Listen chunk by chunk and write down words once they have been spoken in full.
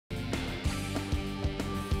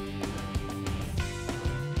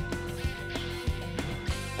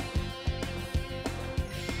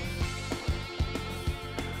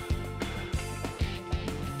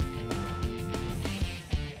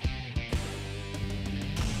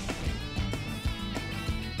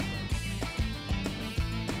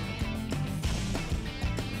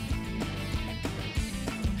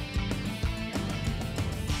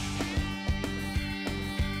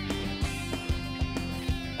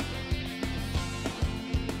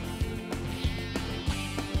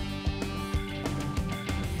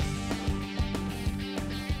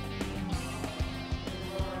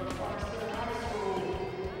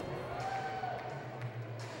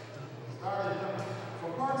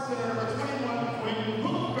Park Center, number 21, Quinn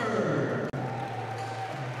Hooker.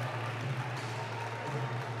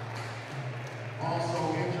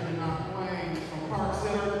 Also injured and not playing from Park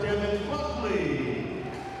Center, Devin Buckley.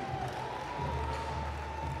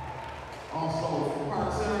 Also from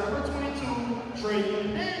Park Center, number 22,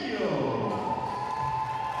 Trayton Daniels.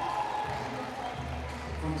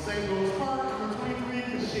 From St. Louis Park, number 23,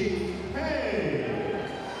 Classis Hayes.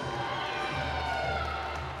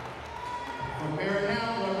 From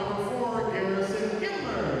Maryland, number 4, Garrison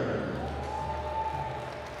Gilmer.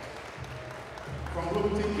 From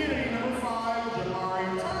Bloomington Kennedy, number 5, Jamari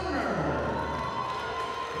Turner.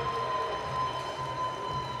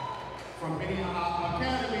 From Minnehaha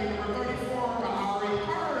Academy, number 34, Kahari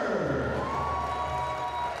Carter.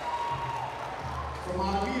 From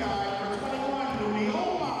Montevideo, number 21, Nuni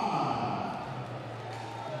Oma.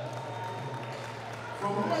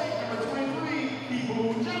 From Lake, number 23,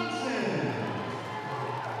 Kibu Johnson.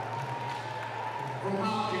 From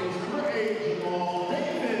Hopkins, number 8, Jamal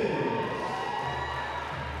Davis.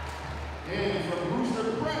 And from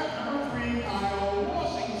Brewster Pratt, number 3, Kyle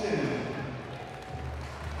Washington.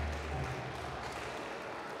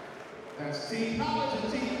 That's team knowledge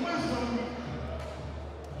and team wisdom.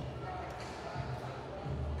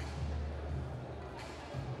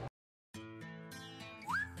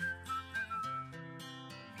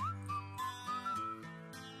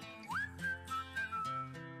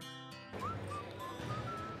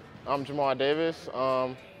 I'm Jamal Davis.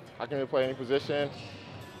 I can play any position.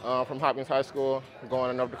 From Hopkins High School,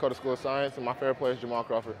 going to North Dakota School of Science, and my favorite player is Jamal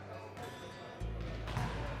Crawford.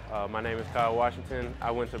 My name is Kyle Washington.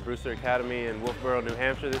 I went to Brewster Academy in Wolfboro, New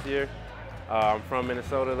Hampshire this year. I'm from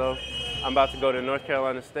Minnesota though. I'm about to go to North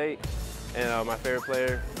Carolina State, and my favorite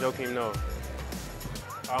player, Joakim Noah.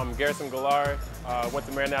 I'm Garrison Gallard. Went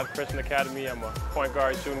to Maryland Christian Academy. I'm a point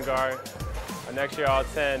guard, shooting guard. Next year I'll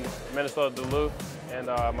attend Minnesota Duluth, and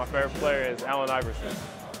my favorite player is Allen Iverson.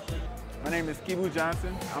 My name is Kibu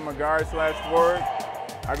Johnson. I'm a guard / forward.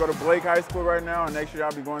 I go to Blake High School right now, and next year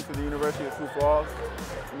I'll be going to the University of Sioux Falls.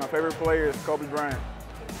 And my favorite player is Kobe Bryant.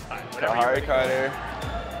 Kahari Carter,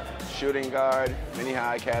 shooting guard,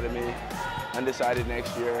 Minnehaha Academy, undecided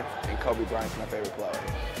next year, and Kobe Bryant's my favorite player.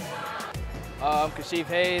 I'm Classis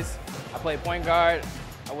Hayes. I play point guard.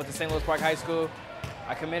 I went to St. Louis Park High School.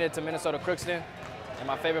 I committed to Minnesota Crookston, and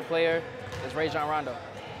my favorite player is Rajon Rondo.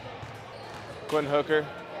 Quinn Hooker,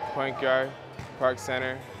 point guard, Park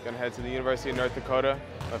Center. Gonna head to the University of North Dakota.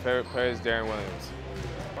 My favorite player is Darren Williams.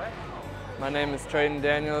 My name is Trayton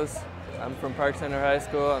Daniels. I'm from Park Center High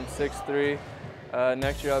School. I'm 6'3".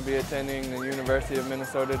 Next year I'll be attending the University of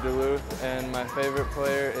Minnesota Duluth, and my favorite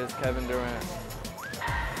player is Kevin Durant.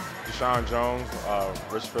 Deshaun Jones,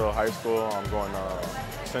 Richfield High School. I'm going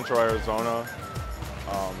to Central Arizona,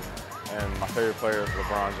 and my favorite player is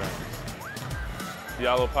LeBron James.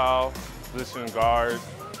 Diallo Powell, position guard.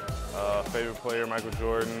 Favorite player, Michael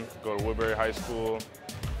Jordan. Go to Woodbury High School,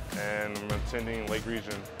 and I'm attending Lake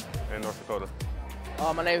Region in North Dakota.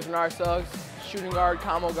 My name is Bernard Suggs, shooting guard,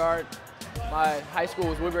 combo guard. My high school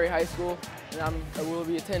was Woodbury High School, and I will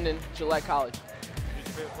be attending Gillette College.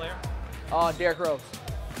 Who's your favorite player? Derek Reuben.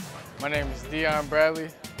 My name is Deion Bradley.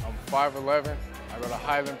 I'm 5'11". I go to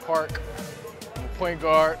Highland Park. I'm a point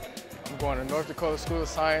guard. I'm going to North Dakota School of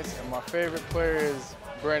Science, and my favorite player is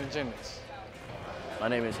Brandon Jennings. My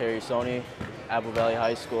name is Harry Sony, Apple Valley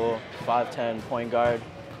High School, 5'10", point guard.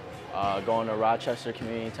 Going to Rochester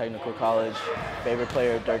Community Technical College. Favorite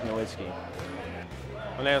player, Dirk Nowitzki.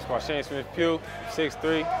 My name is Quashane Smith-Pugh,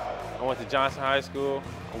 6'3". I went to Johnson High School.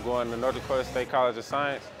 I'm going to North Dakota State College of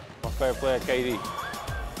Science. My favorite player, KD.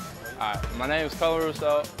 Hi, my name is Colin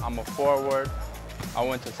Russo. I'm a forward. I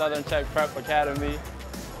went to Southern Tech Prep Academy.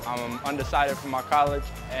 I'm undecided for my college,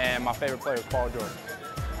 and my favorite player is Paul George.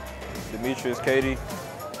 Demetrius Cady.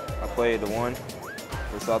 I played the 1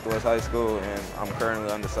 for Southwest High School, and I'm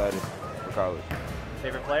currently undecided for college.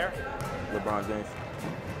 Favorite player? LeBron James.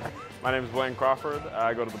 My name is Blaine Crawford.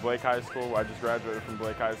 I go to the Blake High School. I just graduated from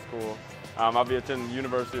Blake High School. I'll be attending the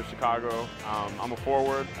University of Chicago. I'm a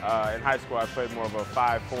forward. In high school, I played more of a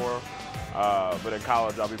 5'4", but in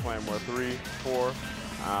college, I'll be playing more 3-4.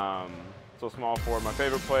 So small forward. My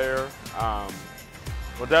favorite player,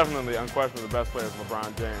 well, definitely, unquestionably, the best player is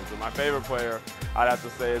LeBron James. And my favorite player, I'd have to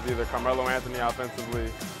say, is either Carmelo Anthony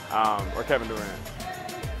offensively or Kevin Durant.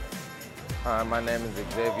 My name is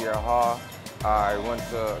Xavier Hall. I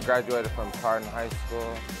graduated from Tartan High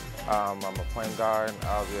School. I'm a point guard.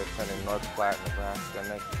 I'll be attending North Platte, Nebraska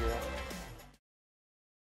next year.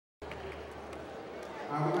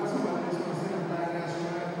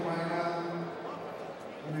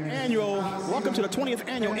 Annual welcome to the 20th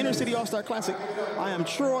Annual Inter-City All-Star Classic. I am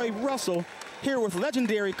Troy Russell, here with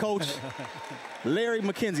legendary coach Larry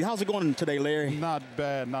McKenzie. How's it going today, Larry? Not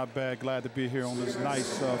bad, not bad. Glad to be here on this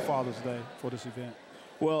nice Father's Day for this event.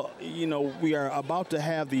 Well, you know, we are about to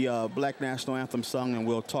have the Black National Anthem sung, and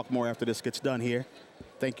we'll talk more after this gets done here.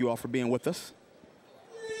 Thank you all for being with us.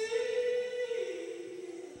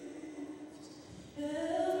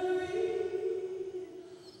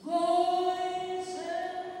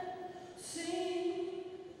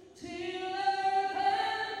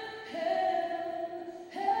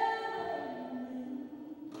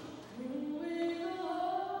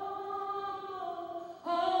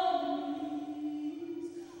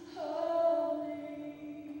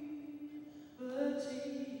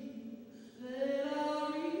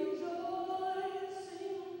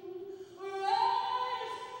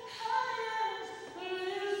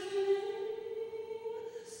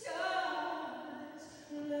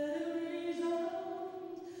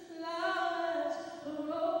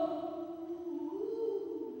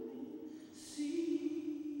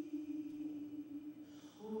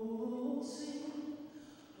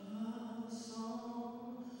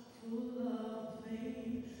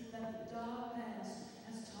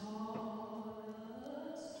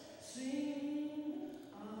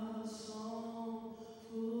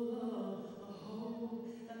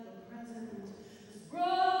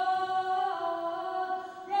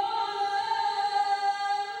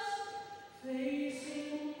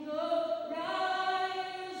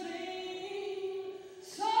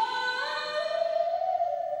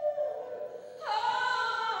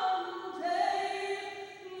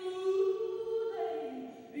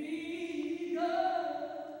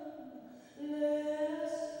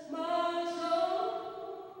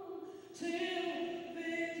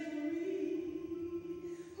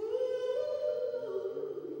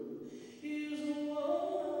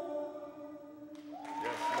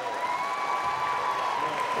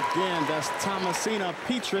 Again, that's Thomasina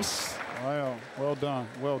Petrus. Well done,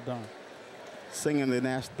 well done. Singing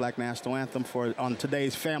the Black National Anthem on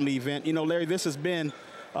today's family event. You know, Larry, this has been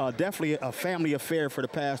definitely a family affair for the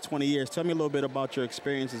past 20 years. Tell me a little bit about your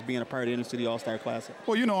experiences being a part of the Inter-City All-Star Classic.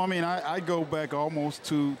 Well, you know, I mean, I go back almost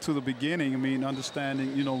to the beginning. I mean,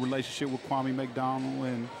 understanding, you know, relationship with Kwame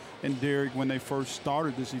McDonald and Derek when they first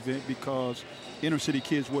started this event, because inner-city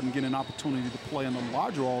kids wouldn't get an opportunity to play in the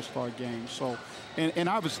larger All-Star games. So, and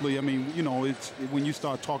obviously, I mean, you know, it's when you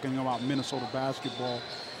start talking about Minnesota basketball,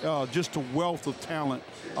 just the wealth of talent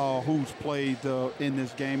who's played in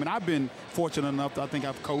this game. And I've been fortunate enough that I think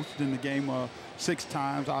I've coached in the game 6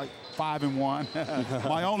 times, 5-1.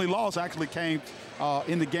 My only loss actually came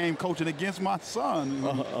in the game coaching against my son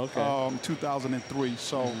in 2003.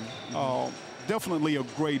 So definitely a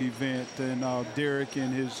great event, and Derek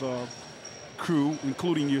and his crew,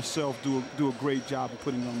 including yourself, do a great job of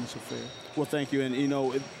putting on this affair. Well, thank you. And, you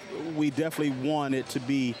know, we definitely want it to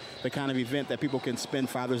be the kind of event that people can spend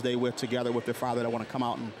Father's Day with together with their father that want to come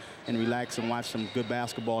out and relax and watch some good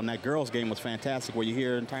basketball. And that girls' game was fantastic. Were you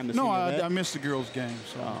here in time to see that? No, I missed the girls' game.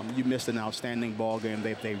 So. You missed an outstanding ball game.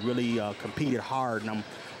 They really competed hard, and I'm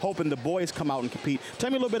hoping the boys come out and compete.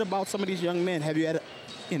 Tell me a little bit about some of these young men. Have you had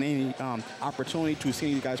any opportunity to see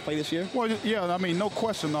you guys play this year? Well, yeah, I mean, no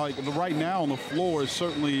question. Like, right now on the floor is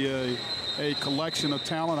certainly a collection of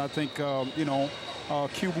talent. I think, you know,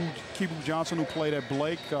 Kibu Johnson, who played at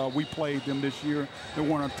Blake, we played them this year. They're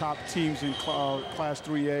one of the top teams in Class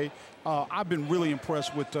 3A. I've been really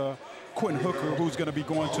impressed with Quentin Hooker, who's going to be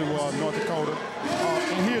going to North Dakota.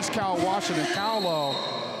 And here's Kyle Washington. Kyle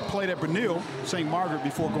played at Bernil, St. Margaret,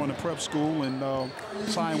 before going to prep school and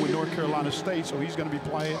signed with North Carolina State, so he's going to be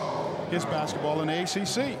playing his basketball in the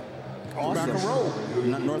ACC. Awesome. Back a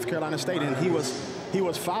row. North Carolina State, and he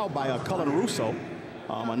was fouled by Cullen Russo,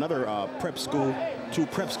 another prep school, 2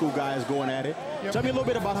 prep school guys going at it. Yep. Tell me a little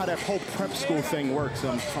bit about how that whole prep school thing works,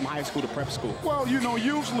 from high school to prep school. Well, you know,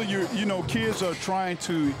 usually you know, kids are trying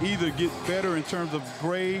to either get better in terms of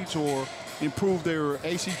grades or improve their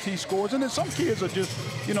ACT scores, and then some kids are just,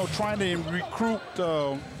 you know, trying to recruit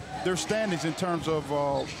their standings in terms of,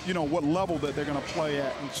 you know, what level that they're going to play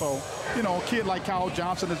at. And so, you know, a kid like Kyle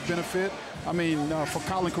Johnson has benefit. I mean, for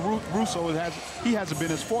Colin Caruso, he hasn't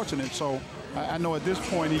been as fortunate. So I know at this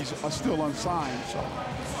point he's still unsigned. So.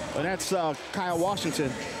 Well, that's Kyle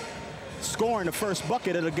Washington scoring the first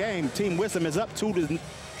bucket of the game. Team Wisdom is up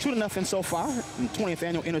 2-0 so far in the 20th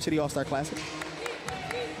Annual Inter-City All-Star Classic.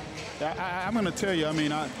 I'm going to tell you, I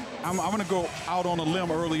mean, I'm going to go out on a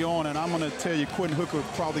limb early on, and I'm going to tell you Quentin Hooker is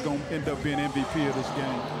probably going to end up being MVP of this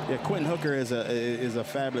game. Yeah, Quentin Hooker is a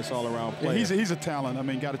fabulous all-around player. Yeah, he's a talent. I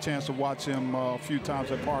mean, got a chance to watch him a few times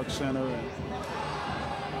at Park Center.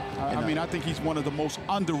 I mean, I think he's one of the most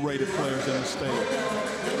underrated players in the state.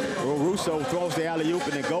 Well, Russo throws the alley-oop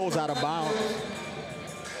and it goes out of bounds.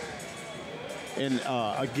 And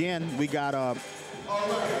again, we got a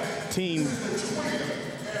team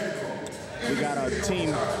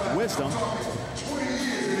Wisdom,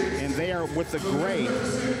 and they are with the gray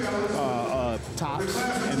tops,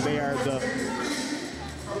 and they are the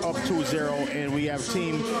up 2-0, and we have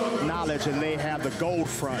Team Knowledge, and they have the gold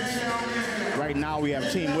fronts. Right now, we have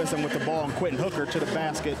Team Wisdom with the ball, and Quentin Hooker to the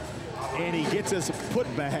basket, and he gets his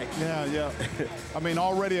putback. Yeah. I mean,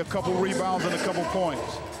 already a couple rebounds and a couple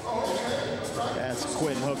points. That's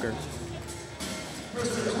Quentin Hooker.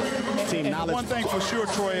 Team And Knowledge. one thing for sure,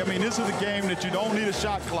 Troy, I mean, this is a game that you don't need a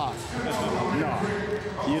shot clock. No,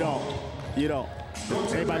 you don't. You don't.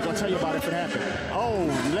 Anybody's gonna tell you about it if it happened. Oh,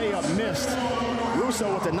 layup missed.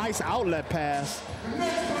 Russo with a nice outlet pass.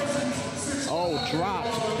 Oh,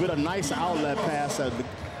 dropped with a nice outlet pass. The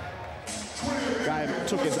guy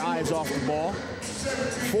took his eyes off the ball.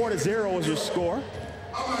 4-0 is your score.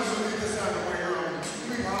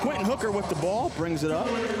 Quentin Hooker with the ball, brings it up.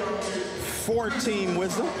 4-Team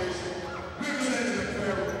Wisdom.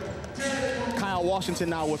 Kyle Washington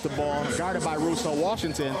now with the ball, guarded by Russo.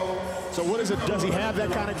 Washington. So what is it? Does he have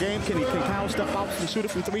that kind of game? Can Kyle step out and shoot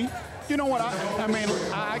it from three? You know what? I mean,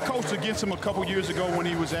 I coached against him a couple years ago when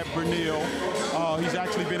he was at Bernil. He's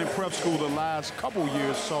actually been in prep school the last couple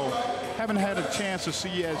years, so haven't had a chance to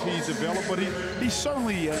see as he's developed. But he's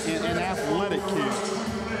certainly an athletic kid.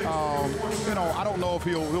 You know, I don't know if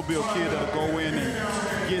he'll be a kid that'll go in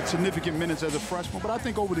and get significant minutes as a freshman, but I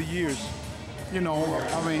think over the years, you know,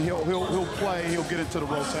 I mean, he'll play, he'll get into the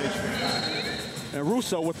rotation. And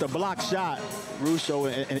Russo with the block shot. Russo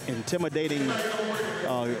intimidating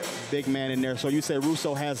big man in there. So you say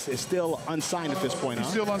Russo is still unsigned at this point, huh?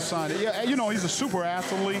 He's still unsigned. Yeah, you know, he's a super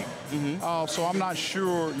athlete. So I'm not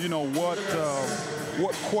sure, you know, what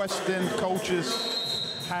question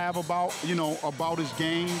coaches have about, you know, about his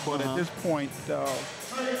game. But at this point,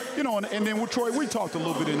 you know, and then with Troy, we talked a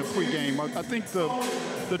little bit in the pregame. I think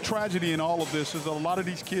the tragedy in all of this is that a lot of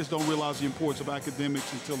these kids don't realize the importance of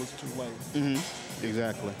academics until it's too late.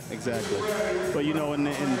 Exactly. But, you know, and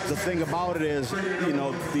the thing about it is, you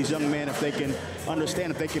know, these young men, if they can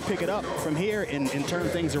understand, if they can pick it up from here and turn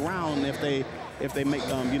things around, if they make,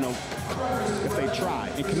 you know, if they try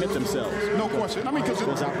and commit themselves. No question. I mean, because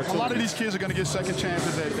a lot of these kids are going to get second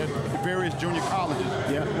chances at various junior colleges.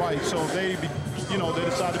 Yeah. Right. So they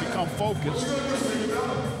decide to become focused.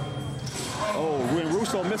 Oh, when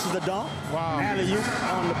Russo misses the dunk. Wow. Alley-oop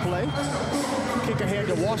on the play. Kick ahead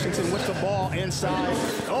to Washington with the ball inside.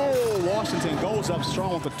 Oh, Washington goes up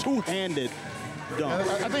strong with a two-handed dunk.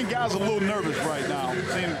 I think guys are a little nervous right now.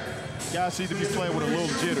 Guys seem to be playing with a little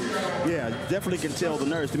jitter. Yeah, definitely can tell the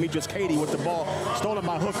nerves. Demetrius Cady with the ball stolen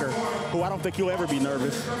by Hooker, who I don't think he'll ever be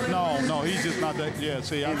nervous. No, he's just not that. Yeah,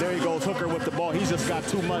 see. And there he goes, Hooker with the ball. He's just got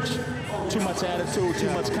too much attitude, too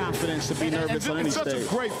much confidence to be nervous on any stage. He's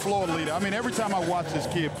such a great floor leader. I mean, every time I watch this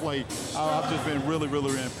kid play, I've just been really,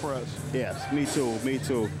 really impressed. Yes, me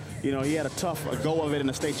too. You know, he had a tough go of it in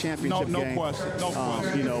the state championship game. No question.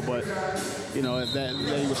 You know, but, you know, that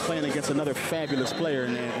he was playing against another fabulous player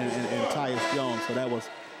in Tyus Jones, so that was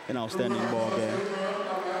an outstanding ball game.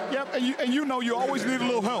 Yep, and you know, you always need a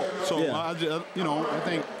little help. So, you know, I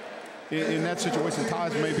think in that situation,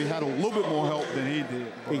 Tyus maybe had a little bit more help than he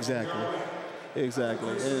did. Exactly.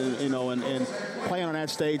 And, you know, and playing on that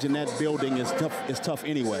stage in that building is tough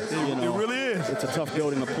anyway. You know, it really is. It's a tough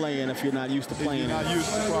building to play in if you're not used to playing. You're not used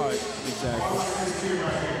to right. Exactly.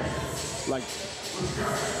 Like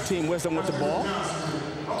Team Wisdom with the ball.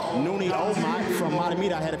 Nooney Omot from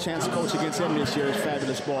Matamidi. I had a chance to coach against him this year. He's a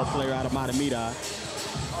fabulous ball player out of Matamidi.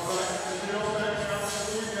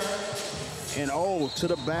 And to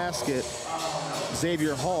the basket,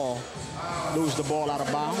 Xavier Hall lose the ball out of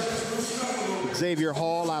bounds. Xavier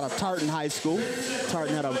Hall out of Tartan High School.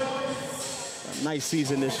 Tartan had a nice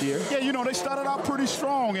season this year. Yeah, you know, they started out pretty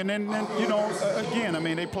strong, and then you know, again, I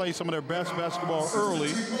mean, they played some of their best basketball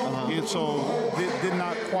early, and so did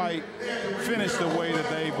not quite finish the way that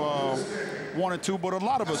they've wanted to, but a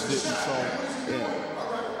lot of us didn't, so.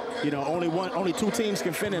 Yeah. You know, only two teams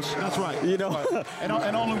can finish. That's right. You know, right. and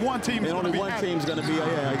only one team is going to be happy. Team's going to be,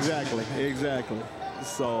 yeah, exactly.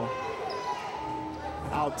 So,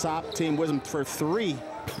 out top, Team Wisdom for three.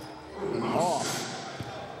 Off.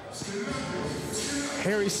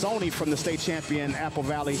 Harry Sony from the state champion Apple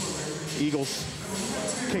Valley Eagles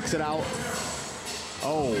kicks it out.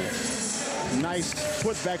 Oh, nice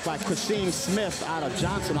putback by Kasheem Smith out of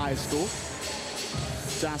Johnson High School.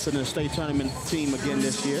 Johnson in the state tournament team again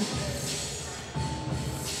this year.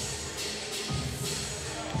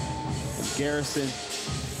 Garrison.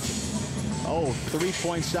 Oh,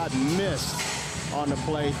 three-point shot missed on the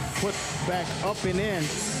play. Put back up and in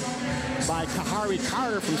by Kahari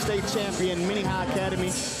Carter from state champion Minnehaha Academy,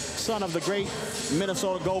 son of the great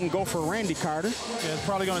Minnesota Golden Gopher Randy Carter. Yeah, it's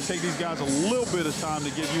probably going to take these guys a little bit of time to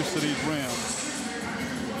get used to these rims.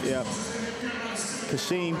 Yeah.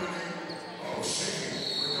 Kashim.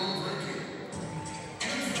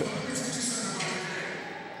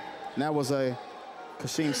 And that was a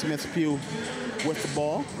Kashim Smith-Pugh with the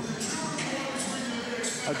ball.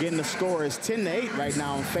 Again, the score is 10-8 right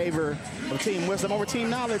now in favor of Team Wisdom over Team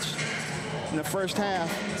Knowledge in the first half.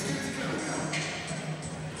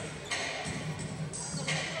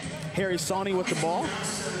 Harry Sawney with the ball.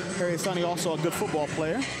 Harry Sawney also a good football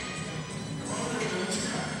player.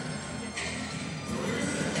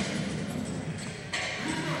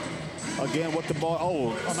 Again with the ball.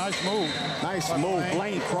 Oh, a nice move. Nice move.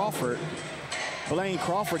 Blaine Crawford. Blaine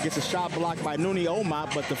Crawford gets a shot blocked by Nooney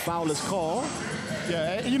Omot, but the foul is called.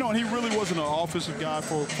 Yeah, you know, and he really wasn't an offensive guy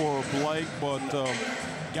for Blake, but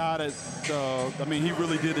guy that, I mean, he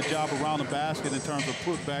really did the job around the basket in terms of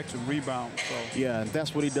putbacks and rebounds. So. Yeah,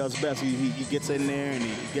 that's what he does best. He gets in there and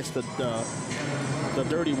he gets the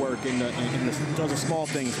dirty work and does the small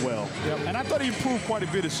things well. Yep. And I thought he improved quite a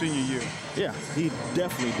bit his senior year. Yeah, he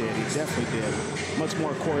definitely did. He definitely did. Much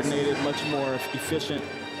more coordinated, much more efficient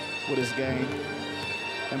with his game.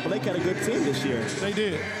 And Blake had a good team this year. They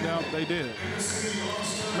did. Yeah, they did.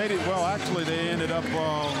 Made it well. Actually, they ended up,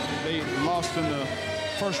 they lost in the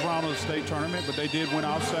first round of the state tournament, but they did win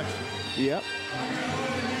our section. Yep.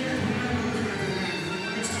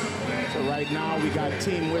 So right now we got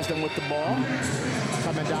Team Wisdom with the ball.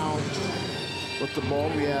 Coming down with the ball,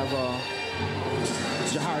 we have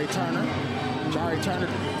Jahari Turner. Jahari Turner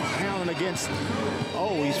handling against,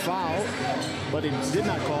 oh, he's fouled, but he did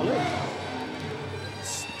not call it.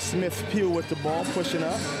 Smith-Pugh with the ball, pushing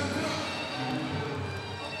up.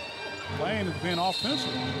 Blaine is being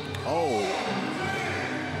offensive. Oh.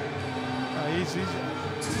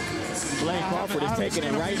 Blaine Crawford is taking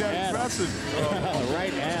it right at him.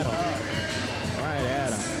 Right at him. Right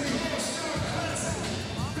at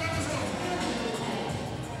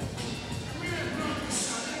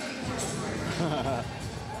him.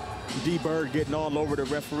 D-Bird getting all over the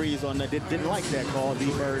referees on that. Didn't like that call,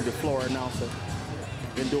 D-Bird, the floor announcer.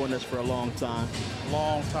 Been doing this for a long time.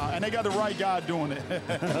 Long time. And they got the right guy doing it.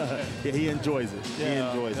 Yeah, he enjoys it.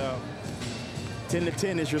 Yeah, he enjoys it.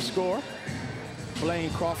 10-10 is your score. Blaine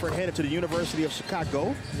Crawford headed to the University of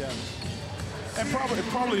Chicago. Yeah. And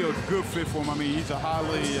probably a good fit for him. I mean, he's a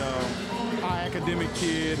high academic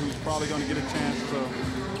kid who's probably going to get a chance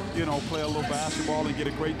to, you know, play a little basketball and get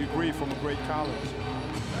a great degree from a great college.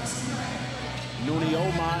 Nooney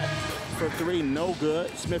Omot for three, no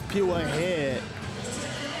good. Smith-Pugh ahead.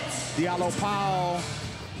 Diallo Powell.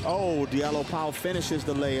 Oh, Diallo Powell finishes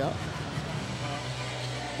the layup.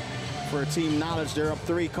 For Team Knowledge, they're up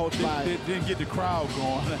three, coached by... They didn't get the crowd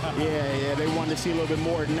going. Yeah, they wanted to see a little bit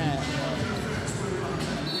more than that.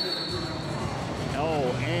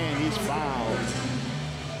 Oh, and he's fouled.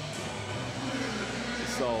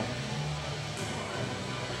 So...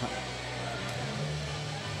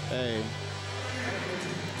 Hey.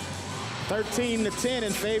 13-10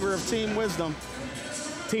 in favor of Team Wisdom.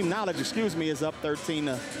 Team Knowledge, excuse me, is up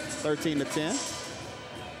 13-10.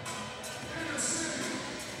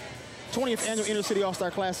 20th Annual Inter-City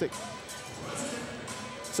All-Star Classic.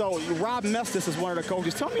 So Rob Mestis is one of the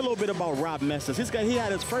coaches. Tell me a little bit about Rob Mestis. He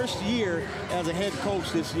had his first year as a head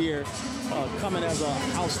coach this year, coming as an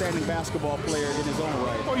outstanding basketball player in his own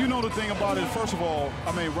right. Well, you know the thing about it, first of all,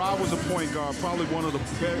 I mean, Rob was a point guard, probably one of the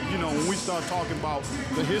best, you know, when we start talking about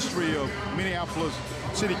the history of Minneapolis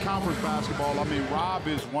City Conference basketball, I mean, Rob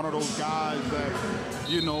is one of those guys that,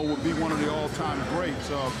 you know, would be one of the all-time greats.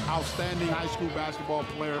 Outstanding high school basketball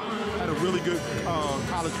player, had a really good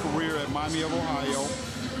college career at Miami of Ohio.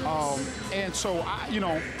 And so,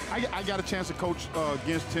 I got a chance to coach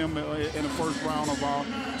against him in the first round of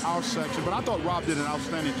our section. But I thought Rob did an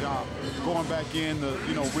outstanding job going back in to,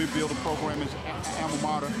 you know, rebuild the program, his alma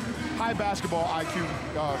mater. High basketball IQ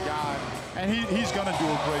guy. And he's going to do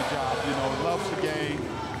a great job, you know, loves the game.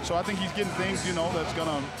 So I think he's getting things, you know, that's going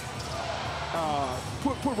to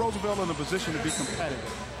put Roosevelt in a position to be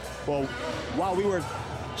competitive. Well, while we were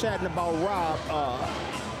chatting about Rob,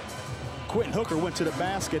 Quentin Hooker went to the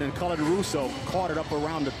basket and Cullen Russo caught it up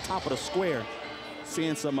around the top of the square.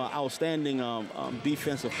 Seeing some outstanding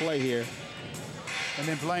defensive play here. And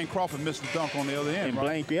then Blaine Crawford missed the dunk on the other end, and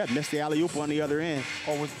right? Blaine, yeah, missed the alley-oop on the other end.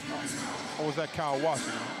 Or was that Kyle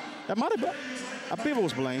Washington? That might have been. I believe it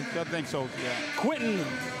was Blaine. I think so, yeah. Quentin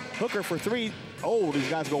Hooker for three. Oh, these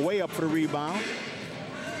guys go way up for the rebound.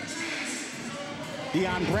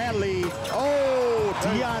 Deion Bradley. Oh,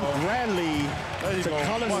 Deion Bradley to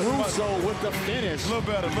Cullen Russo with the finish. A little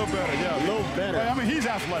better, yeah. A little better. I mean, he's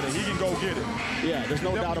athletic. He can go get it. Yeah, there's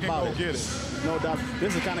no doubt about it. Get it. No doubt.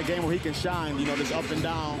 This is the kind of game where he can shine, you know, this up and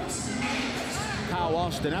down. Kyle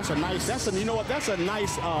Washington, that's a nice matchup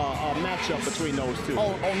between those two.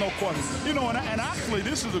 Oh, no question. You know, and actually,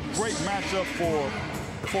 this is a great matchup for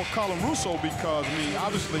Colin Russo because, I mean,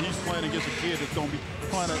 obviously he's playing against a kid that's going to be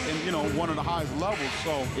playing at, you know, one of the highest levels.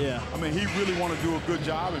 So, yeah, I mean, he really want to do a good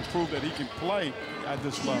job and prove that he can play at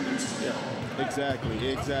this level. Yeah, exactly.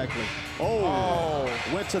 Oh,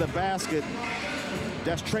 went to the basket.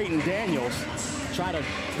 That's Trayton Daniels. Try to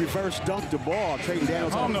reverse dunk the ball. Trayton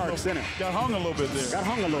Daniels on the Park Center. Got hung a little bit there. Got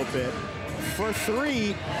hung a little bit. For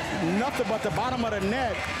three, nothing but the bottom of the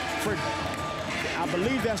net for, I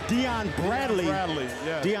believe that's Deion Bradley.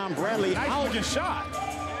 Yeah. Deion Bradley. Nice looking shot.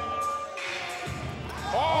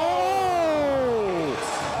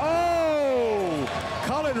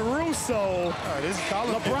 Cullen Russo.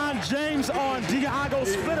 LeBron James on Diago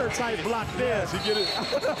Splitter type block there. Yes, he get it.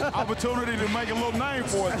 Opportunity to make a little name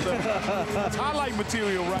for it. That's highlight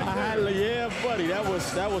material right there. Yeah, buddy. That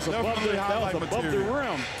was above the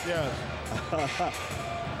rim. Yeah.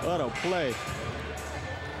 What a play.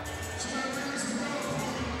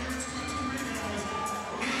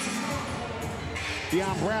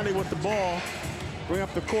 Deion Bradley with the ball. Bring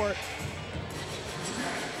up the court.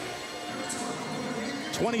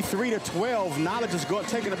 23-12. Knowledge is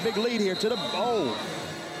taking a big lead here to the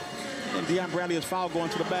and Deion Bradley is fouled going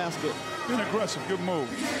to the basket. Been aggressive, good move.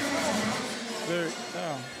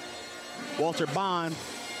 Walter Bond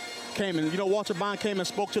came and Walter Bond came and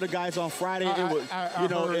spoke to the guys on Friday.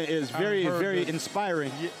 It is very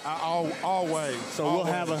inspiring. Yeah, always. So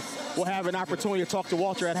we'll have an opportunity to talk to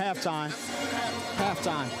Walter at halftime.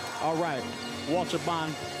 All right, Walter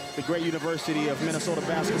Bond, the great University of Minnesota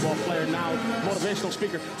basketball player, now motivational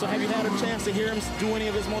speaker. So have you had a chance to hear him do any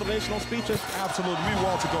of his motivational speeches? Absolutely. Me and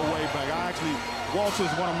Walter go way back. Walter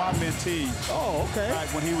is one of my mentees. Oh, okay.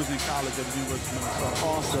 Back when he was in college at the University of Minnesota.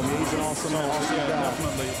 Awesome. He's an awesome guy.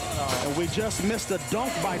 Definitely. And we just missed a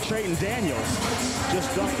dunk by Trayton Daniels.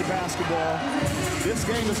 Just dunked the basketball. This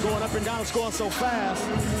game is going up and down. It's going so fast.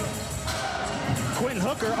 Quentin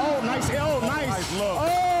Hooker. Oh, nice. Nice look.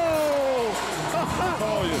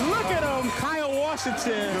 Look at him, Kyle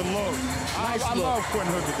Washington. Good look. Nice I look. love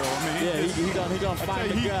Quentin Hooker, though. I mean, he gonna find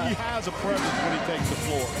the guy. He has a presence when he takes the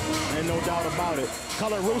floor. And no doubt about it.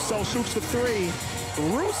 Cullen Russo shoots the three.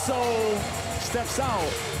 Russo steps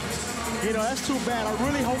out. You know, that's too bad. I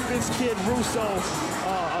really hope this kid Russo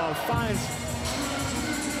finds.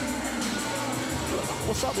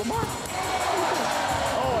 What's up, Lamar?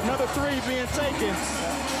 Oh, another three being taken.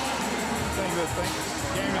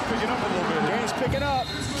 Game is picking up a little bit. Game's picking up.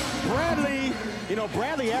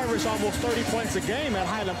 Bradley averaged almost 30 points a game at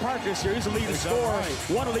Highland Park this year. He's the leading scorer,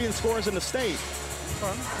 one of the leading scorers in the state.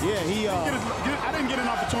 Yeah, I didn't get an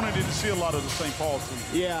opportunity to see a lot of the St. Paul team.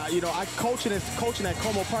 Yeah, I coaching at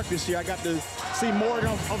Como Park this year. I got to see more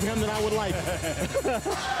of him than I would like.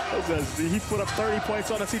 He put up 30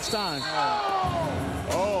 points on us each time.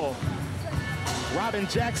 Oh. Robin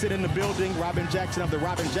Jackson in the building. Robin Jackson of the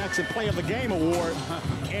Robin Jackson Play of the Game Award.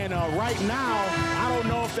 And right now, I don't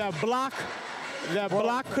know if that block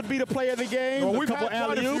could be the play of the game. Well, we've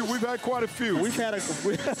had quite a few. We've had a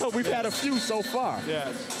few so far.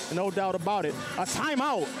 Yes. No doubt about it. A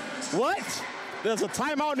timeout. What? There's a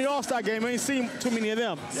timeout in the All-Star game. I ain't seen too many of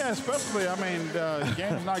them. Yeah, especially, the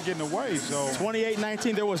game's not getting away, so.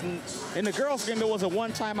 28-19, in the girls' game, there was a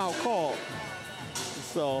one timeout call.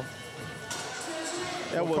 So.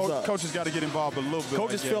 Coaches got to get involved a little bit.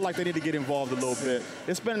 Coaches feel like they need to get involved a little bit.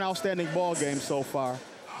 It's been an outstanding ball game so far.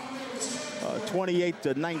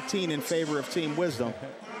 28-19 in favor of Team Wisdom.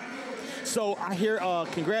 So I hear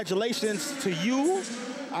congratulations to you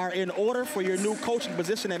are in order for your new coaching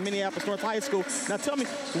position at Minneapolis North High School. Now tell me,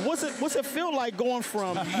 what's it feel like going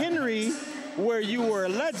from Henry, where you were a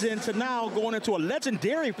legend, to now going into a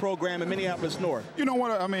legendary program in Minneapolis North? You know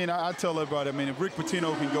what? I tell everybody, if Rick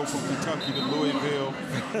Pitino can go from Kentucky to Louisville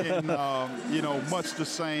and, much the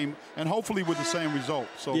same, and hopefully with the same result.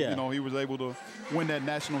 So, he was able to win that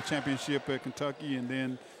national championship at Kentucky, and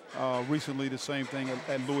then recently the same thing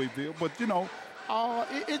at Louisville. But,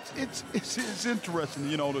 it's interesting,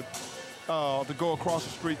 to go across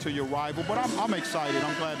the street to your rival. But I'm excited.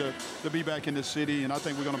 I'm glad to be back in the city, and I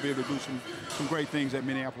think we're going to be able to do some great things at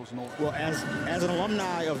Minneapolis North. Well, as an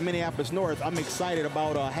alumni of Minneapolis North, I'm excited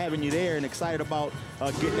about having you there, and excited about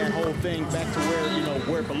getting that whole thing back to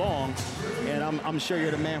where it belongs. And I'm sure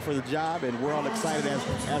you're the man for the job, and we're all excited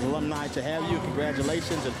as alumni to have you.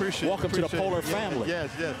 Congratulations, and welcome to the Polar family. Yes.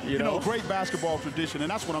 You know, great basketball tradition, and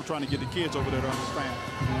that's what I'm trying to get the kids over there to understand.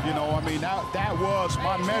 You know, I mean, that was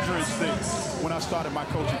my measuring stick when I started my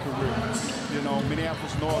coaching career. You know,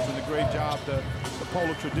 Minneapolis North did a great job, the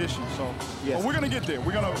Polar tradition. So, yes. But we're gonna get there.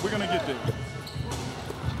 We're gonna get there.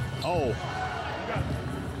 Oh,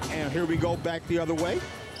 and here we go back the other way.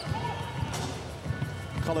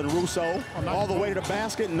 Cullen Russo all the way to the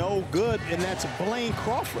basket, no good, and that's Blaine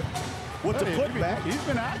Crawford with the putback. He's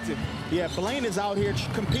been active. Yeah, Blaine is out here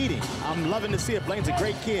competing. I'm loving to see it. Blaine's a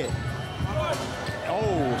great kid.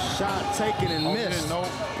 Oh, shot taken and missed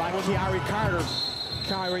by Kiari Carter.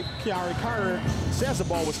 Kiari Carter says the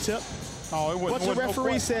ball was tipped. Oh, it was. But the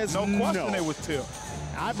referee says no. No question it was tipped.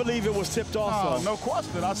 I believe it was tipped also. No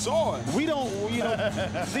question, I saw it. We don't,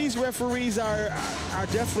 these referees are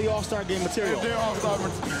definitely all-star game material. They're all-star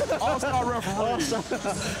referees.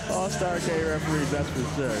 All-star game referees, that's for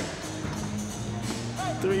sure.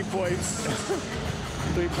 3 points.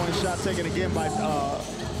 3-point shot taken again by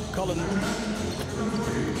Cullen.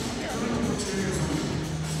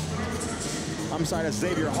 I'm sorry, that's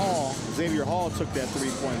Xavier Hall. Xavier Hall took that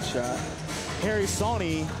 3-point shot. Harry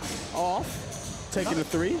Sony off. Taking the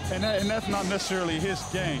 3. And that's not necessarily his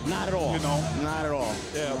game. Not at all. You know? Not at all.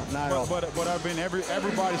 Yeah. Not at all. But I mean,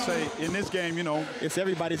 everybody say in this game, you know. It's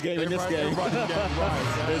everybody's game in this game. Everybody's game,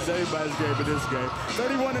 right. It's everybody's game in this game.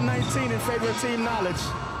 31-19 in favor of Team Knowledge.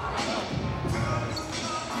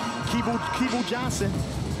 Keeble Johnson.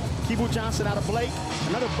 Keeble Johnson out of Blake.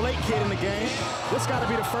 Another Blake kid in the game. This got to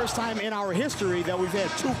be the first time in our history that we've had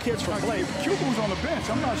 2 kids from Blake. Keeble's on the bench.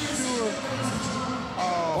 I'm not sure.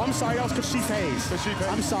 Oh, I'm sorry, that was Kashif Hayes.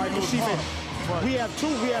 I'm sorry, Kashif Hayes. We have 2.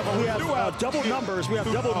 We have double numbers. We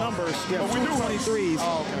have double numbers. We have 2 23s.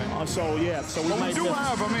 Oh, okay. So yeah. So we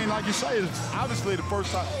have. I mean, like you say, it's obviously the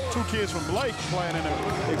first time 2 kids from Blake playing in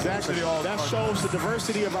a exactly. That shows the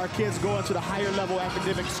diversity of our kids going to the higher level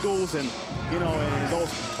academic schools, and and those.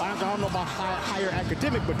 I don't know about higher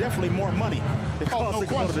academic, but definitely more money. No to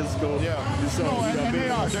go to this school. Yeah. So, and they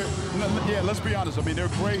are. Yeah. Let's be honest. I mean, they're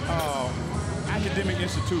great. Academic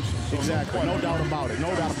institutions. So exactly, no doubt about it.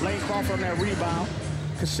 No doubt. Blaine Crawford on that rebound.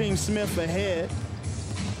 Kashim Smith ahead.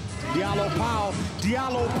 Diallo Powell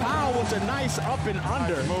with a nice up and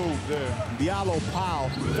under. Nice move there. Diallo Powell,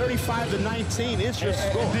 35-19 is your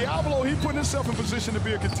score. And Diablo, he put himself in position to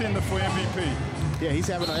be a contender for MVP. Yeah, he's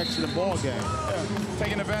having an excellent ball game. Yeah,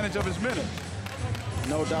 taking advantage of his minutes.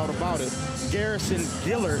 No doubt about it. Garrison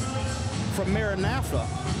Gillard from Maranatha.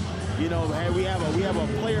 Hey, we have a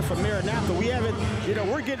player from Maranatha. We haven't,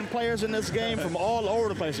 we're getting players in this game from all over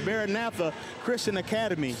the place. Maranatha Christian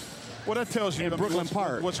Academy. Well, that tells you in Brooklyn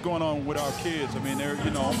Park what's going on with our kids. I mean, they're,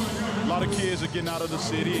 a lot of kids are getting out of the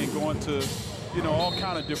city and going to, all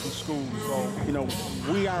kind of different schools. So,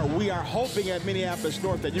 we are hoping at Minneapolis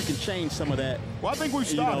North that you can change some of that. Well, I think we've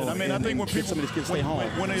started. I mean, I think when people, some of these kids stay home.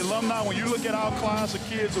 When the alumni, when you look at our class of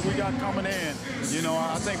kids that we got coming in,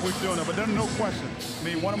 I think we're doing it. But there's no question. I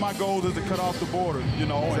mean, one of my goals is to cut off the border,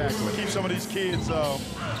 exactly. And keep some of these kids,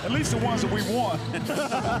 at least the ones that we want.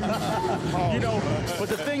 But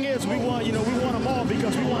the thing is, we want them all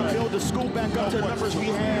because we want to build the school back up to the numbers we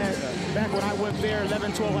had back when I went there,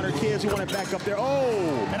 1,100 kids. We want it back up there.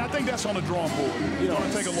 Oh! And I think that's on the drawing board. It's going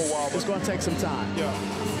to take a little while. It's going to take some time. Yeah.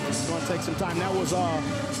 It's going to take some time.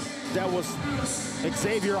 That was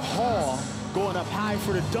Xavier Hall going up high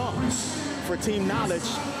for the dunk for Team Knowledge.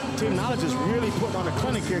 Team Knowledge is really putting on a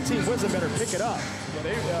clinic here. Team Wisdom better pick it up.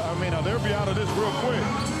 Yeah, they'll be out of this real quick.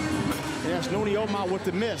 And that's Nooney Omar with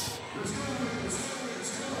the miss.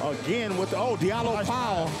 Again with Diallo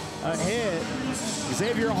Powell ahead.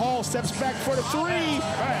 Xavier Hall steps back for the 3.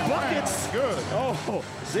 Buckets. Good. Oh,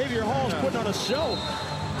 Xavier Hall's putting on a show.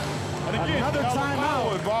 And again, another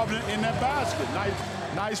timeout involved in that basket.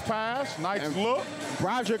 Nice pass, nice look.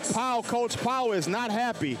 Broderick Powell, Coach Powell is not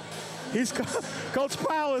happy. Coach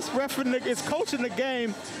Powell is coaching the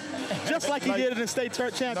game just like he did in the state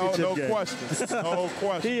championship game. No question. No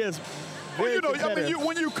question. He is Well, you know, I competitive. mean,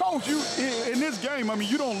 when you coach, in this game, I mean,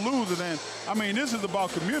 you don't lose it. And I mean, this is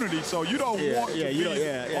about community, so you don't want to be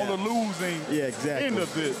on the losing end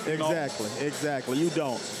of this. Exactly. You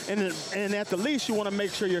don't. And at the least, you want to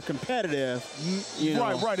make sure you're competitive. You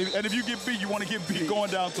know. Right. And if you get beat, you want to get beat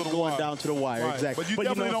going down to the wire. Going down to the wire, right. exactly. But you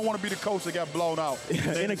definitely don't want to be the coach that got blown out.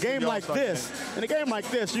 In a game like this,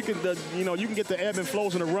 you can, you can get the ebb and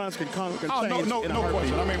flows and the runs can change. No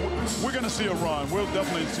question. I mean, we're going to see a run. We'll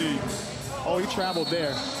definitely see. Oh, he traveled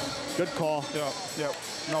there. Good call. Yeah.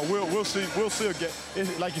 No, we'll see. We'll see a game.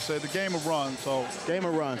 Like you said, the game of runs. So game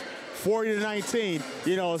of runs. 40-19.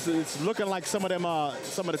 You know, it's looking like some of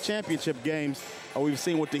the championship games we've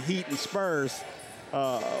seen with the Heat and Spurs.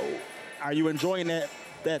 Are you enjoying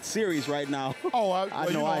that series right now? Oh,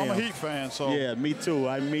 I'm a Heat fan, so. Yeah, me too.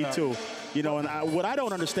 Me too. You know, and what I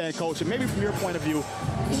don't understand, Coach, and maybe from your point of view,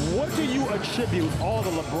 what do you attribute all the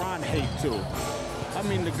LeBron hate to? I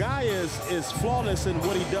mean, the guy is flawless in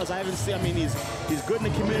what he does. I haven't seen. I mean, he's good in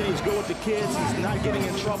the community. He's good with the kids. He's not getting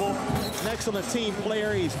in trouble. He's an excellent team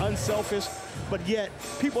player. He's unselfish, but yet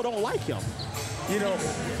people don't like him. You know,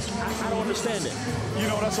 I don't understand it. You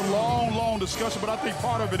know, that's a long discussion, but I think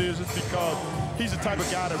part of it is because he's the type of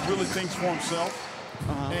guy that really thinks for himself.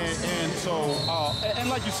 And so, and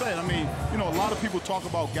like you said, I mean, you know, a lot of people talk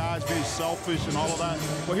about guys being selfish and all of that.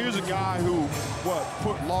 But here's a guy who,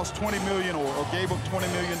 lost $20 million or gave up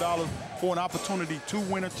 $20 million for an opportunity to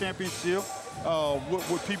win a championship.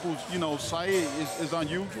 What people, say is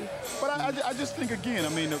unusual. But I just think, again, I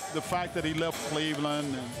mean, the fact that he left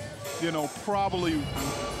Cleveland and, probably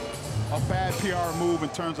a bad PR move in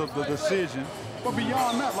terms of the decision. But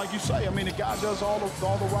beyond that, like you say, I mean, the guy does all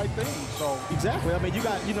the right things. So exactly. I mean, you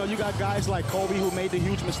got guys like Kobe who made the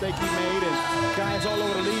huge mistake he made, and guys all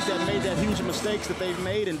over the league that made that huge mistakes that they've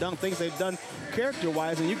made and done things they've done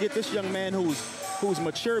character-wise. And you get this young man who's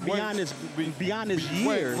mature beyond his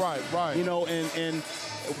years. Right. You know, and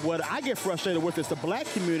what I get frustrated with is the black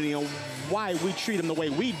community and why we treat him the way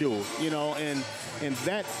we do. You know, and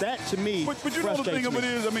that to me but you know the thing of it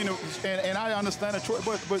is, I mean, and I understand it,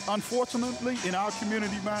 but unfortunately in our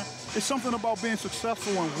community, man, it's something about being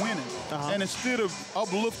successful and winning. And instead of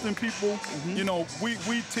uplifting people,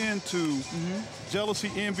 we tend to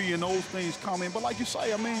jealousy, envy, and those things come in. But like you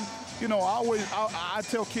say, I mean, I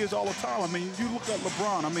tell kids all the time, I mean, you look at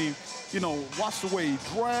LeBron, I mean, watch the way he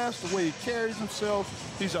dressed, the way he carries himself.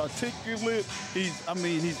 He's articulate.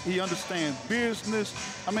 He understands business.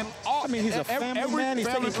 He's a family man. He's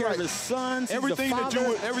taking care of his sons. Everything he's the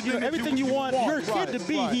father. Everything you want your kid to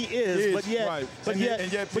be, he is. But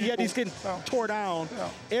yet he's getting tore down.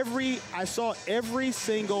 I saw every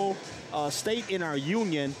single state in our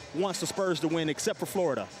union wants the Spurs to win except for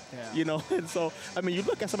Florida. And so I mean, you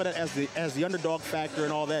look at some of that as the underdog factor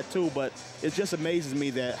and all that too, but it just amazes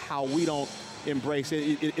me that how we don't embrace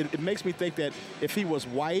it. It makes me think that if he was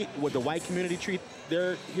white, would the white community treat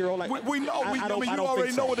their hero like? We know. You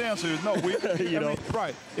already know what the answer is. No,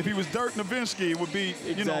 right. If he was Dirk Nowitzki, it would be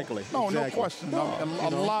exactly. No question.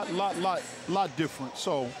 A lot different.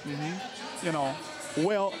 So,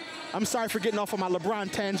 Well, I'm sorry for getting off on my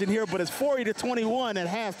LeBron tangent here, but it's 40-21 at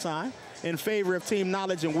halftime in favor of Team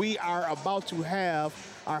Knowledge, and we are about to have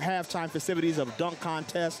our halftime festivities of dunk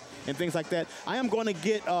contests and things like that. I am going to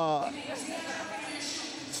get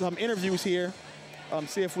some interviews here,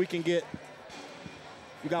 see if we can get.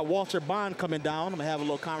 We got Walter Bond coming down. I'm going to have a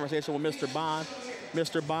little conversation with Mr. Bond.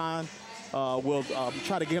 Mr. Bond, we'll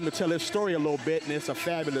try to get him to tell his story a little bit, and it's a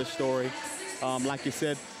fabulous story. Like you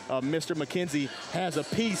said, Mr. McKenzie has a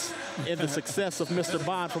piece in the success of Mr.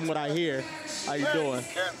 Bond from what I hear. How you doing?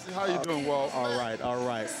 How you doing, Walt? All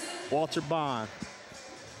right. Walter Bond.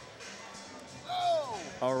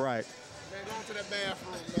 All right. Man, go into that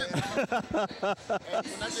bathroom, man. And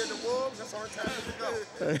when I get the Wolves, that's the only time you can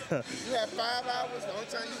go. You have 5 hours, the only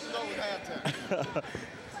time you can go is halftime.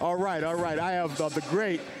 All right. I have the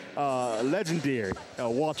great, legendary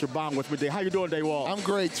Walter Bond with me today. How you doing today, Walt? I'm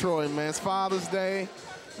great, Troy, man. It's Father's Day.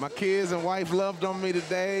 My kids and wife loved on me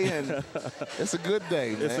today, and it's a good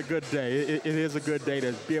day, man. It's a good day. It is a good day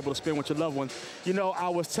to be able to spend with your loved ones. I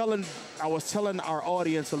was telling our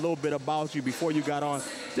audience a little bit about you before you got on.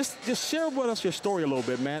 Just share with us your story a little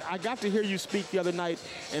bit, man. I got to hear you speak the other night,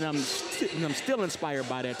 and I'm still inspired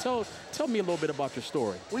by that. Tell me a little bit about your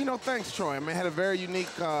story. Well, thanks, Troy. I had a very unique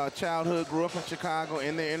childhood. Grew up in Chicago,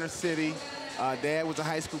 in the inner city. Dad was a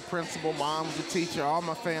high school principal. Mom was a teacher. All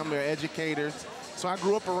my family are educators. So I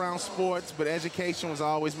grew up around sports, but education was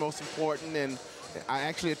always most important. And I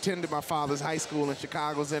actually attended my father's high school in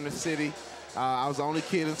Chicago's inner city. I was the only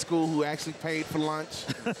kid in school who actually paid for lunch.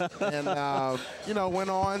 And, you know, went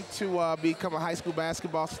on to become a high school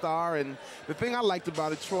basketball star. And the thing I liked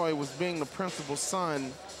about it, Troy, was being the principal's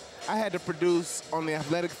son, I had to produce on the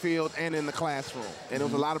athletic field and in the classroom. And there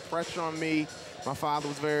was a lot of pressure on me. My father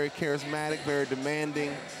was very charismatic, very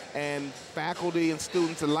demanding, and faculty and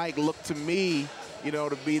students alike looked to me, you know,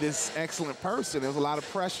 to be this excellent person. There was a lot of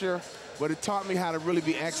pressure, but it taught me how to really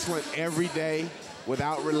be excellent every day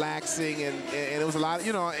without relaxing, and it was a lot,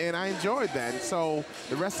 you know, and I enjoyed that. And so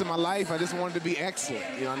the rest of my life, I just wanted to be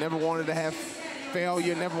excellent. You know, I never wanted to have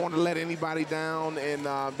failure, never wanted to let anybody down, and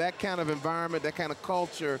that kind of environment, that kind of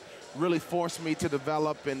culture really forced me to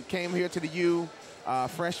develop, and came here to the U.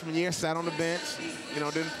 Freshman year, sat on the bench, you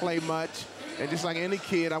know, didn't play much. And just like any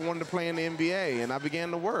kid, I wanted to play in the NBA, and I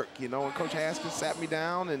began to work, you know, and Coach Haskins sat me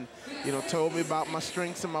down and, you know, told me about my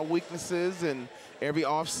strengths and my weaknesses, and every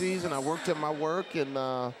offseason I worked at my work and,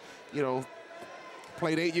 you know,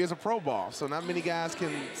 played 8 years of pro ball. So not many guys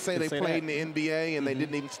can say they played in the NBA and they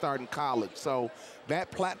didn't even start in college. So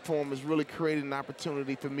that platform has really created an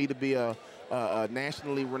opportunity for me to be a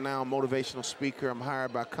nationally renowned motivational speaker. I'm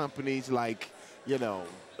hired by companies like, you know,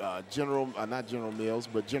 not General Mills,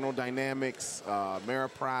 but General Dynamics,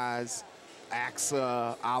 Ameriprise,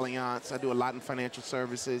 AXA, Allianz. I do a lot in financial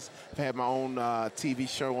services. I've had my own TV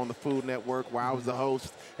show on the Food Network where I was the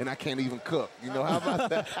host, and I can't even cook. You know, how about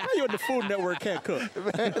that? How you on the Food Network can't cook?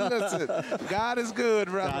 Man, listen, God is good,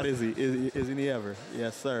 brother. God is he. Isn't he ever?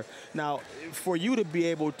 Yes, sir. Now, for you to be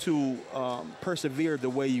able to persevere the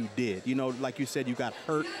way you did, you know, like you said, you got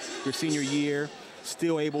hurt your senior year,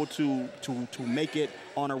 still able to make it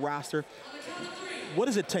on a roster. What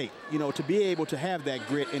does it take, you know, to be able to have that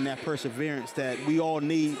grit and that perseverance that we all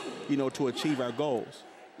need, you know, to achieve our goals?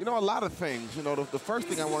 You know, a lot of things. You know, the first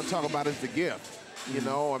thing I want to talk about is the gift. You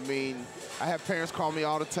know, I mean, I have parents call me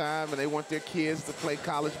all the time, and they want their kids to play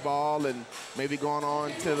college ball and maybe going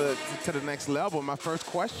on to the next level. My first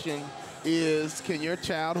question is, can your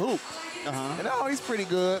child hoop? And oh, he's pretty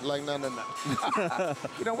good. Like, no.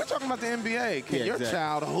 You know, we're talking about the NBA. Can your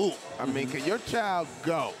child hoop? I mean, can your child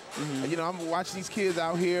go? You know, I'm watching these kids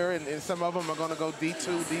out here, and some of them are going to go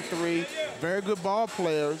D2, D3, very good ball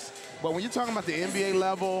players. But when you're talking about the NBA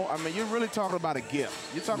level, I mean, you're really talking about a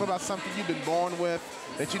gift. You're talking about something you've been born with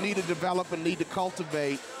that you need to develop and need to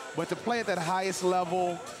cultivate. But to play at that highest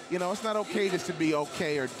level, you know, it's not okay just to be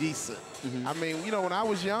okay or decent. I mean, you know, when I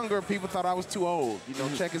was younger, people thought I was too old. You know,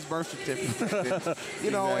 check his birth certificate.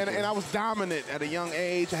 You know, and I was dominant at a young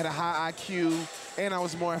age. I had a high IQ, and I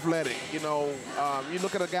was more athletic. You know, you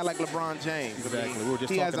look at a guy like LeBron James. Exactly. We were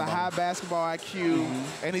just he has a talking high about basketball IQ,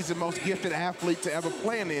 and he's the most gifted athlete to ever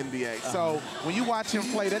play in the NBA. So when you watch him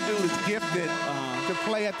play, that dude is gifted to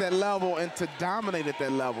play at that level and to dominate at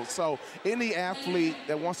that level. So any athlete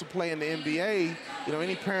that wants to play in the NBA, you know,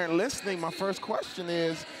 any parent listening, my first question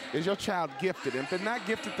is your child gifted? And if they're not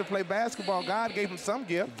gifted to play basketball, God gave them some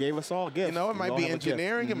gift. Gave us all gifts. You know, it might be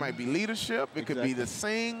engineering, it might be leadership, it could be to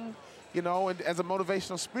sing. You know, and as a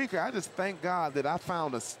motivational speaker, I just thank God that I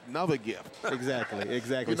found another gift. Exactly.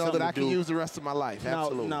 You know, that I can use the rest of my life.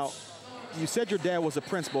 Absolutely. Now, you said your dad was a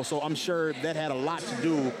principal, so I'm sure that had a lot to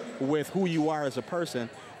do with who you are as a person.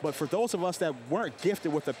 But for those of us that weren't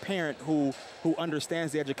gifted with a parent who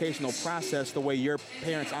understands the educational process the way your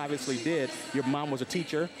parents obviously did, your mom was a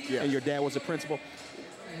teacher and your dad was a principal,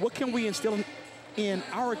 what can we instill in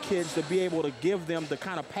our kids to be able to give them the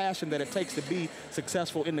kind of passion that it takes to be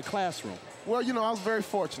successful in the classroom? Well, you know, I was very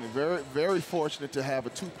fortunate, very fortunate to have a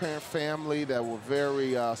two-parent family that were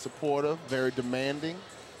very supportive, very demanding.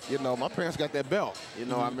 You know, my parents got that belt. You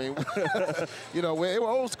know, I mean, you know, they were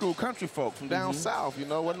old school country folk from down south. You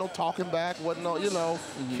know, wasn't no talking back, wasn't no, you know,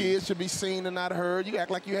 kids should be seen and not heard. You act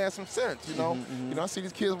like you had some sense, you know. You know, I see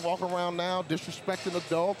these kids walking around now disrespecting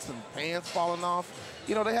adults and pants falling off.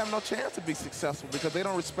 You know, they have no chance to be successful because they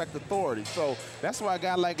don't respect authority. So that's why a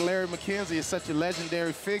guy like Larry McKenzie is such a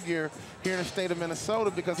legendary figure here in the state of Minnesota,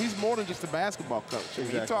 because he's more than just a basketball coach. I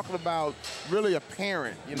mean, you're talking about really a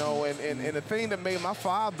parent, you know, and the thing that made my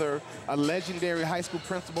father a legendary high school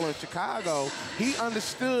principal in Chicago, he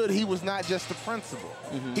understood he was not just a principal.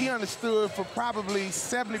 He understood for probably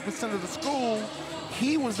 70% of the school,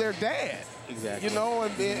 he was their dad. Exactly. You know,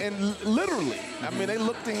 and literally, I mean, they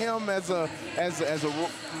looked to him as a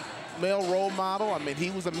male role model. I mean, he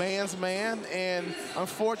was a man's man, and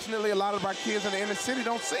unfortunately, a lot of our kids in the inner city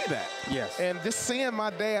don't see that. Yes. And just seeing my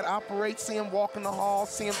dad operate, see him walk in the hall,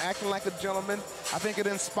 see him acting like a gentleman, I think it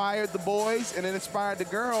inspired the boys and it inspired the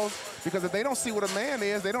girls, because if they don't see what a man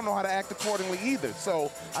is, they don't know how to act accordingly either.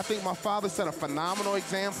 So I think my father set a phenomenal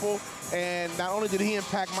example, and not only did he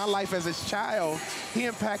impact my life as his child, he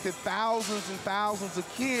impacted thousands and thousands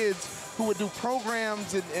of kids who would do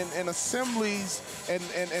programs and assemblies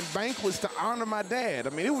and banquets to honor my dad. I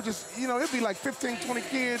mean, it would just, you know, it'd be like 15, 20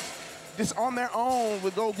 kids just on their own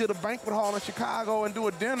would go get a banquet hall in Chicago and do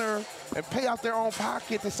a dinner and pay out their own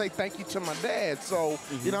pocket to say thank you to my dad. So,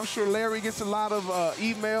 you know, I'm sure Larry gets a lot of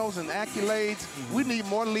emails and accolades. We need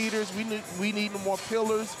more leaders. We need more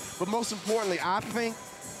pillars. But most importantly, I think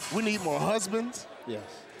we need more husbands. Yes.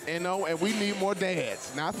 You know, and we need more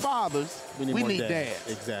dads, not fathers. We need dads.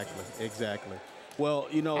 Exactly, exactly. Well,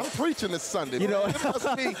 you know, I'm preaching this Sunday. You know,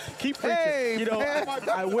 man. keep preaching. Hey, you know, man.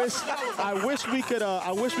 I wish we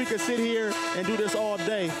could sit here and do this all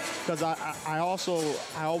day, because I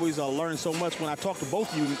always learn so much when I talk to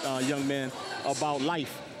both you young men about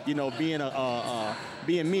life. You know,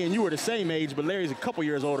 being me and you were the same age, but Larry's a couple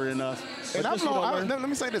years older than us. And let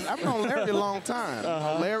me say this, I've known Larry a long time.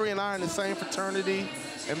 Larry and I are in the same fraternity.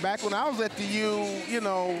 And back when I was at the U, you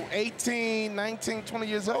know, 18, 19, 20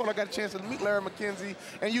 years old, I got a chance to meet Larry McKenzie.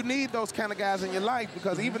 And you need those kind of guys in your life,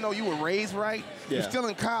 because even though you were raised right, you're still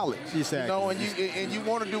in college. Exactly. You know, and you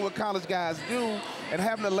want to do what college guys do. And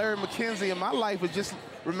having a Larry McKenzie in my life is just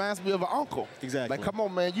reminds me of an uncle. Exactly. Like, come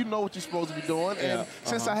on, man, you know what you're supposed to be doing. And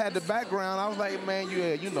since I had the background, I was like, man,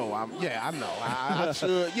 I know. I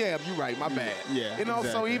should. Yeah, you're right, my bad. Yeah, you know,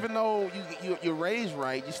 exactly. so even though you're raised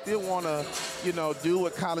right, you still want to, you know, do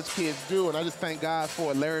what college kids do. And I just thank God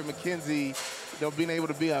for Larry McKenzie, you know, being able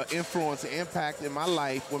to be an influence and impact in my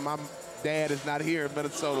life when my dad is not here in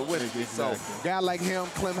Minnesota with me. Exactly. So, a guy like him,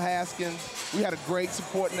 Clem Haskins, we had a great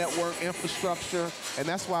support network, infrastructure, and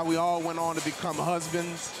that's why we all went on to become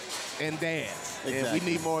husbands and dads. Exactly. And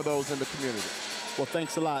we need more of those in the community. Well,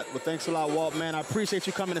 thanks a lot. Walt, man. I appreciate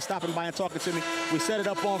you coming and stopping by and talking to me. We set it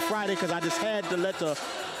up on Friday because I just had to let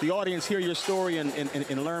the audience hear your story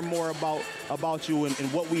and learn more about you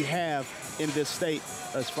and what we have in this state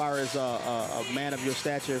as far as a man of your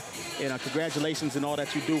stature. And congratulations and all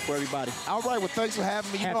that you do for everybody. All right, well, thanks for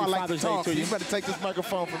having me. You Happy know I like Father's to talk, Day to so you. you better take this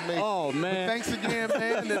microphone from me. Oh, man. But thanks again,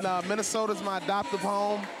 man. And Minnesota's my adoptive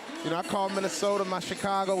home. You know, I call Minnesota my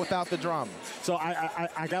Chicago without the drama. So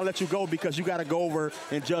I got to let you go because you got to go over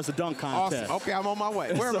and judge the dunk contest. Awesome. Okay, I'm on my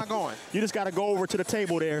way. Where am I going? You just got to go over to the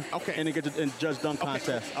table there and then get and judge dunk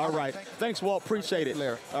contest. Okay. All right. Thanks, Walt. Appreciate it.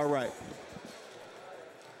 Larry. All right.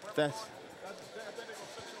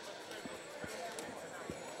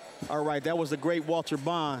 All right, that was the great Walter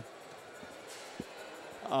Bond.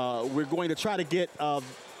 We're going to try to get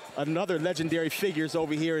another legendary figures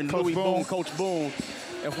over here in Louis Boone, Coach Boone.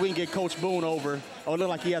 If we can get Coach Boone over. Oh, it looks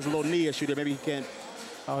like he has a little knee issue there. Maybe he can't.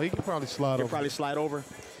 Oh, he can probably slide over. Probably slide over.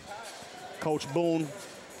 Coach Boone.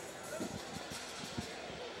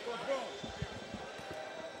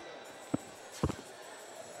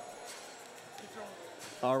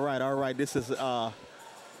 All right. This is,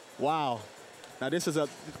 wow. Now this is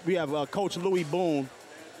we have Coach Louis Boone.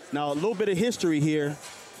 Now a little bit of history here.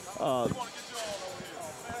 Ought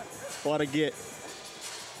to get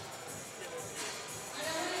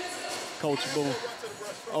Coach Boone.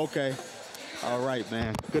 Okay. All right,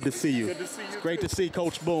 man. Good to see you. Good to see you. It's great to see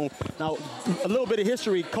Coach Boone. Now, a little bit of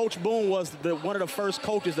history. Coach Boone was one of the first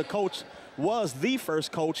coaches. The coach was the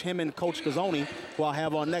first coach. Him and Coach Gazzoni, who I'll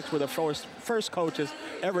have on next, were the first coaches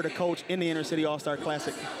ever to coach in the Inner City All-Star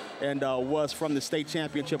Classic, and was from the state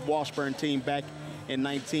championship Washburn team back in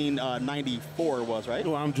 1994 it was, right?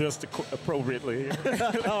 Well, I'm just appropriately here.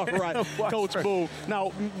 All right, Coach Boone.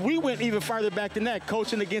 Now, we went even farther back than that,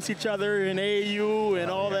 coaching against each other in AAU and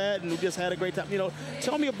all that, and we just had a great time. You know,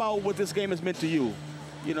 tell me about what this game has meant to you,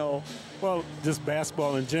 you know. Well, just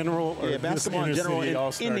basketball in general? Or basketball in general in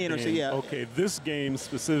the Inner City, yeah. Okay, this game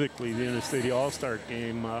specifically, the Inner City All-Star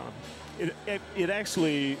game, it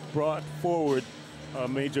actually brought forward a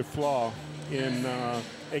major flaw in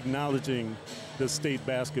acknowledging the state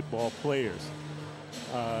basketball players.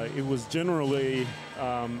 It was generally,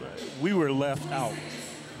 we were left out,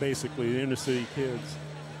 basically, the inner city kids.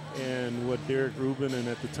 And what Derek Reuben and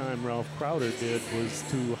at the time Ralph Crowder did was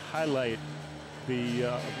to highlight the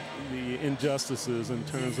injustices in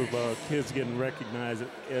terms of kids getting recognized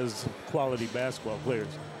as quality basketball players.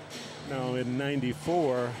 Now in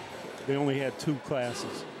 '94, they only had 2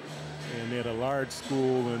 classes, and they had a large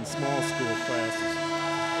school and small school classes.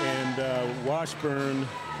 And Washburn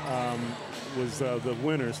was the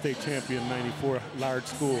winner, state champion, 94, large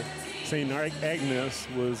school. St. Agnes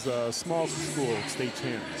was a small school, state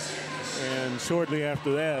champ. And shortly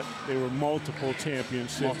after that, they were multiple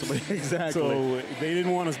championships. Exactly. So they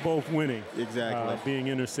didn't want us both winning. Exactly. Being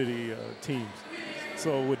inner city teams.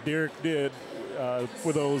 So what Derek did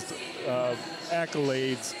for those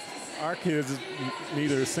accolades, our kids,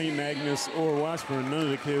 neither St. Agnes or Washburn, none of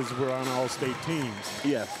the kids were on all-state teams.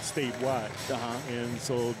 Yes. Statewide. And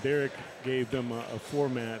so Derek gave them a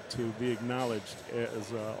format to be acknowledged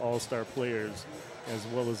as all-star players, as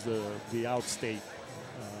well as the outstate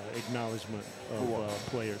acknowledgement of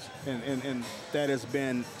players. And that has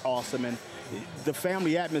been awesome. And the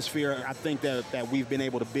family atmosphere, I think that we've been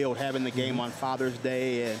able to build, having the game on Father's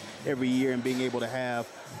Day and every year, and being able to have,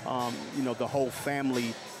 the whole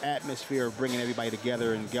family atmosphere of bringing everybody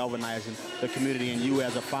together and galvanizing the community. And you,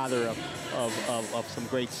 as a father of some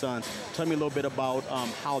great sons, tell me a little bit about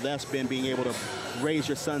how that's been, being able to raise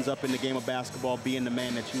your sons up in the game of basketball, being the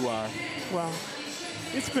man that you are. Well,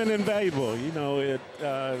 it's been invaluable.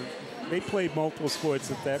 They played multiple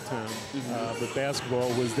sports at that time, but basketball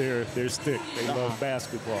was their stick. They loved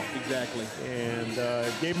basketball. Exactly. And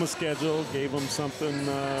gave them a schedule, gave them something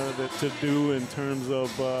to do in terms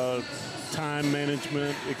of time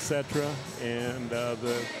management, etc. And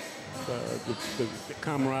the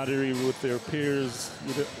camaraderie with their peers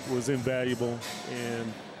was invaluable.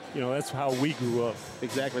 And that's how we grew up.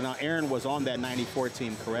 Exactly. Now, Aaron was on that 94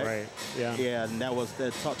 team, correct? Right, yeah. Yeah, and that was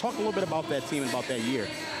talk a little bit about that team and about that year.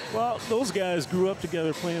 Well, those guys grew up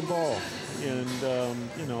together playing ball. And,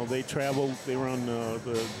 they traveled. They were on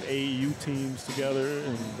the AAU teams together,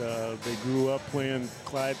 and they grew up playing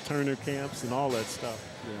Clyde Turner camps and all that stuff.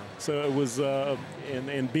 Yeah. So it was,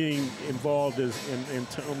 and being involved in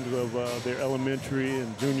terms of their elementary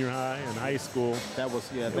and junior high and high school. That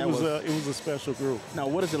was, it was a special group. Now,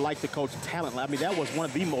 what is it like to coach talent? I mean, that was one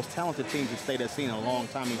of the most talented teams the state has seen in a long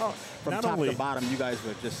time. I mean, from top to bottom, you guys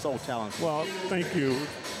were just so talented. Well, thank you.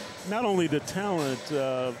 Not only the talent,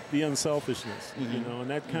 the unselfishness,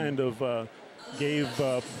 and that kind of gave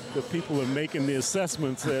the people who are making the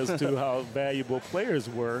assessments as to how valuable players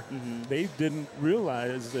were. They didn't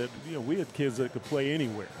realize that we had kids that could play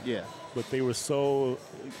anywhere. Yeah. But they were so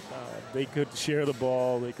they could share the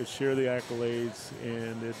ball, they could share the accolades,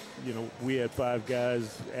 and we had 5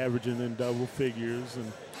 guys averaging in double figures,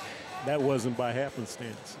 and that wasn't by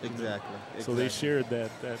happenstance. Exactly. So they shared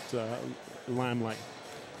that limelight.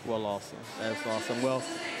 Well, awesome. That's awesome. Well,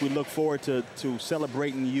 we look forward to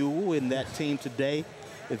celebrating you and that team today,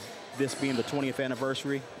 this being the 20th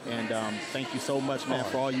anniversary. And thank you so much, man,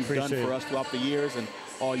 for all you've done for us throughout the years and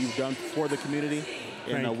all you've done for the community.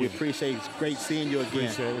 And we appreciate it. It's great seeing you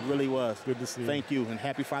again. It really was. Good to see you. Thank you. And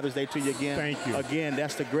happy Father's Day to you again. Thank you. Again,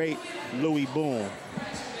 that's the great Louis Boone.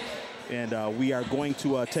 And we are going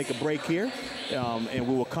to take a break here, and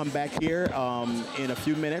we will come back here in a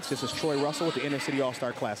few minutes. This is Troy Russell with the Inner City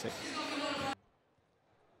All-Star Classic.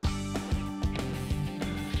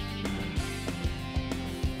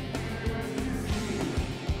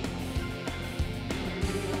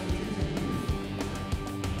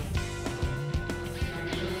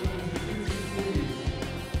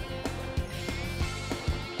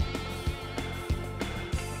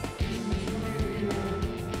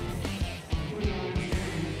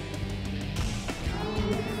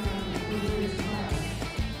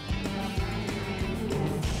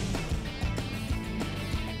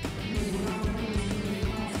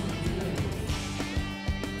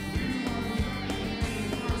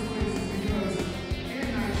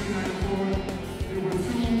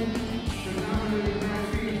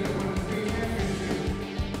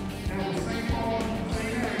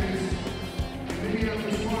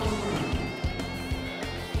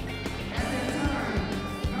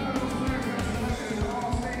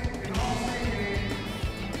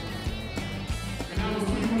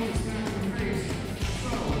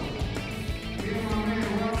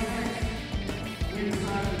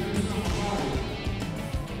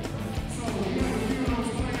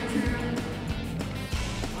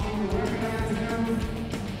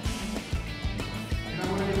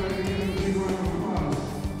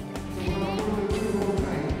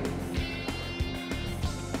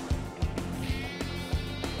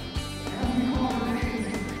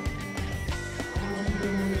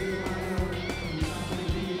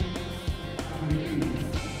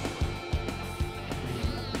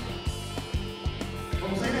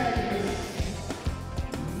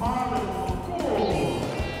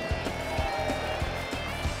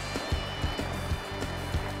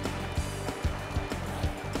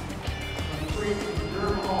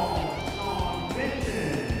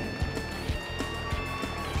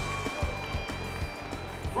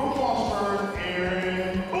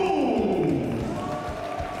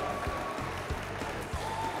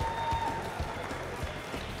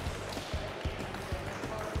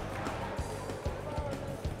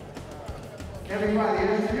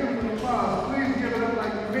 everybody, it's a beautiful applause. Please give it up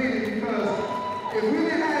like you mean it, because if we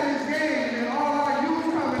didn't have this game and all our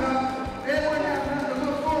youth coming up, they wouldn't have nothing to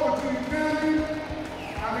look forward to, you feel me?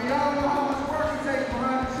 I mean, y'all know how much work it takes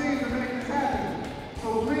behind the scenes to make this happen. So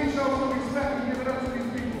please show some respect and give it up to these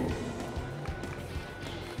people.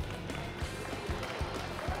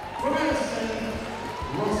 For Madison,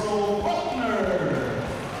 Russell Buckner.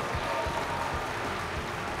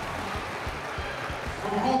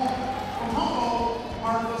 From Humboldt,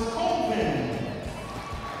 Marcus Colvin.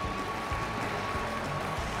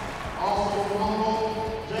 Also from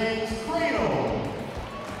Humboldt, James Cradle.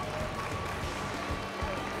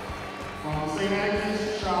 From St.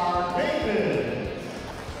 Agnes, Char David.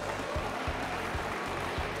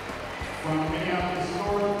 From Minneapolis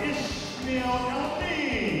North, Ishmael Elney.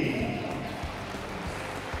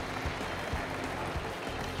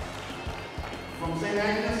 From St.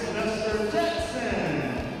 Agnes, Lester Jackson.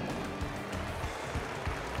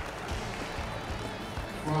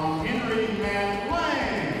 From Henry Lang.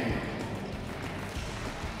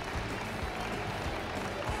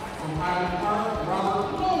 From Highland Park, Robert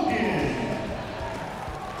Logan.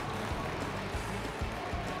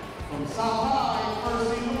 From South High,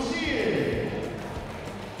 Percy Lucier.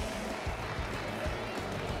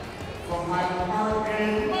 From Highland Park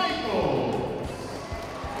and Michael.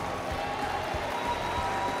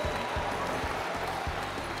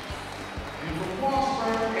 And from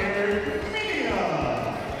Washburn, Eric Media.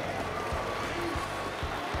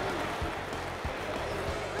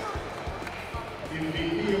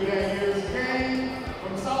 MVP of that year's game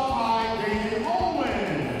from South High, David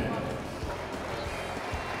Owen.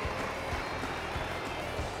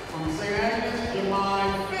 From St. Agnes, Jemai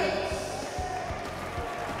Fitz.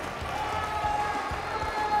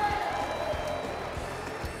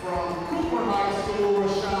 From Cooper High School,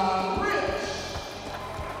 Rashad Rich.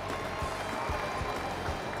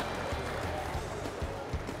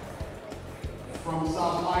 From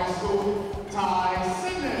South High School, Ty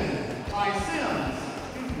Sims.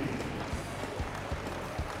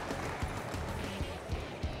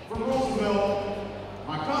 From Roosevelt,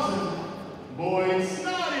 my cousin, Boyd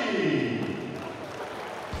Snotty.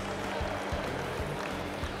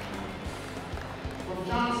 From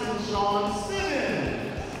Johnson, Sean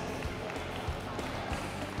Simmons.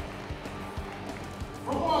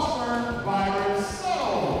 From Washburn, Byron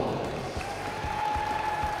Suttle.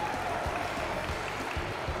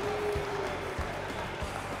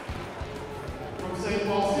 From St.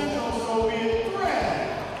 Paul Central, Soviet Thread.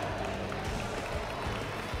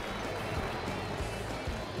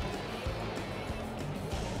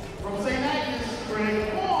 From St. Agnes, Greg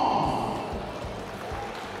Wong.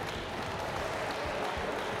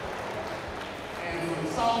 And from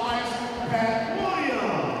South High School, Pat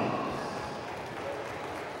Williams.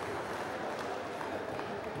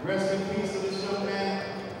 Rest in peace to this young man,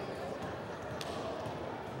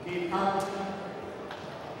 Keith Carpenter.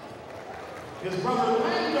 His brother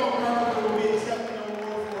Lando Carpenter will be accepting an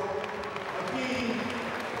award for Akeem.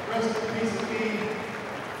 Rest in peace, Akeem.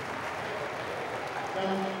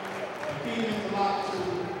 Akeem meant a lot to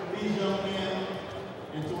these young men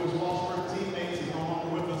and to his Washburn teammates. He's no longer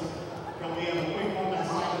with us. Can we have a quick moment of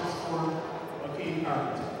silence for Akeem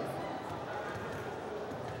Carpenter?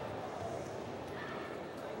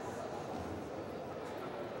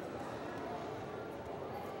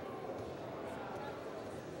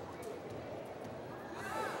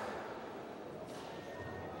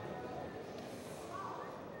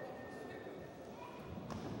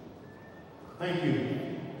 Thank you.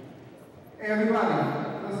 Hey everybody,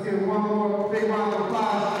 let's give one more big round of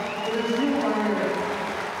applause for this group right here.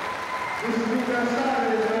 This is the group that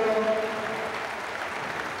started it, y'all.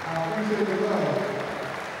 I appreciate the love.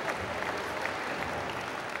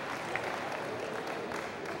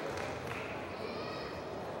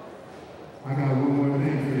 I got one more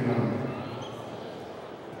thing for you now.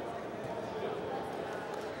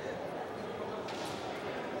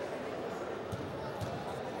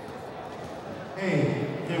 Hey,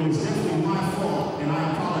 it was definitely my fault, and I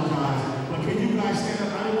apologize. But can you guys stand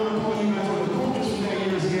up? I didn't want to call you guys on the coaches from that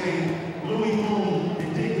year's game, Louis Boone and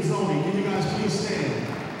Dick Gazzoni. Can you guys please stand?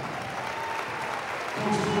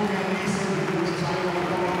 Coach Boone had knee surgery, which is how you want to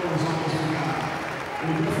call it, was almost forgot.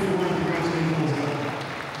 We definitely want to congratulate those guys.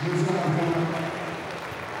 Good job, man.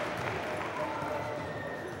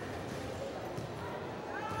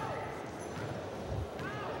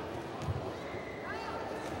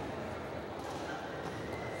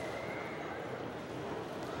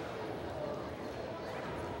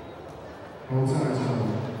 Hold tight, y'all.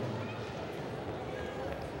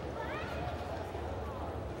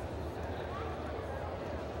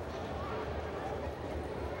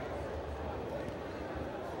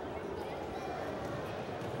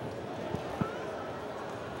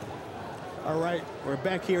 All right, we're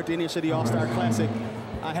back here at the Inner City All-Star Classic.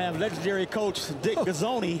 I have legendary coach Dick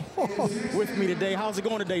Gazzoni with me today. How's it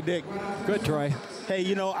going today, Dick? Good, Troy. Hey,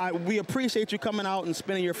 you know, we appreciate you coming out and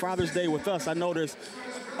spending your Father's Day with us. I know there's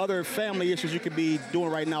other family issues you could be doing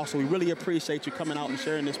right now, so we really appreciate you coming out and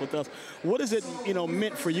sharing this with us. What is it, you know,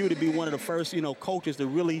 meant for you to be one of the first, you know, coaches to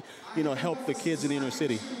really, you know, help the kids in the inner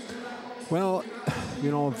city? Well, you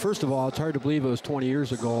know, first of all, it's hard to believe it was 20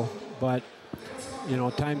 years ago, but, you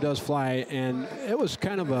know, time does fly, and it was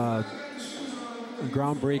kind of a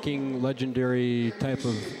groundbreaking, legendary type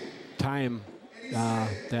of time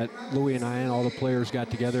that Louie and I and all the players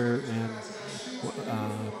got together, and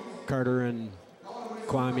Carter and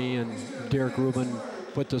Kwame and Derek Reuben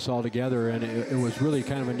put this all together, and it was really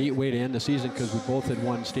kind of a neat way to end the season because we both had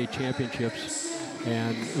won state championships,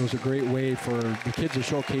 and it was a great way for the kids to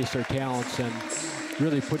showcase their talents and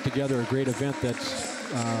really put together a great event that's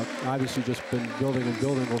obviously just been building and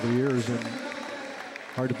building over years, and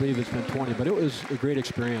hard to believe it's been 20, but it was a great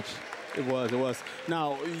experience. It was, it was.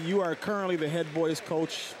 Now, you are currently the head boys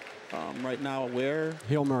coach right now where?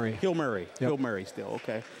 Hill Murray. Hill Murray. Yep. Hill Murray still,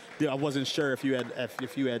 okay. I wasn't sure if you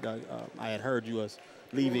had, I had heard you was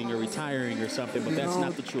leaving or retiring or something, but that's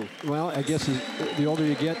not the truth. Well, I guess the older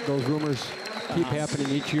you get, those rumors keep happening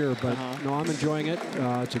each year, but no, I'm enjoying it.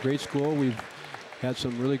 It's a great school. We've had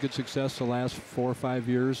some really good success the last 4 or 5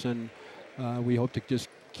 years, and we hope to just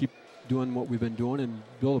keep doing what we've been doing and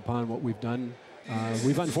build upon what we've done.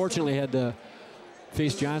 We've unfortunately had to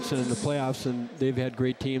face Johnson in the playoffs, and they've had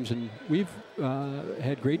great teams, and we've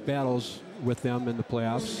had great battles with them in the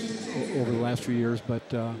playoffs over the last few years. But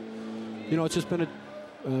you know, it's just been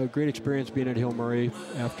a great experience being at Hill Murray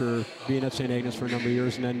after being at St. Agnes for a number of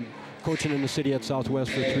years, and then coaching in the city at Southwest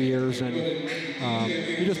for 3 years. And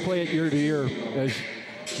you just play it year to year as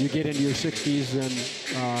you get into your 60s,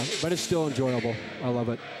 and but it's still enjoyable. I love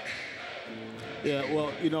it. Yeah,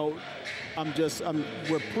 well, you know,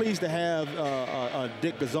 we're pleased to have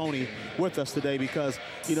Dick Gazzoni with us today because,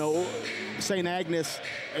 you know, St. Agnes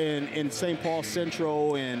and St. Paul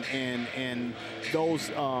Central and those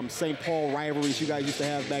St. Paul rivalries you guys used to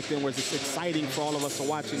have back then was just exciting for all of us to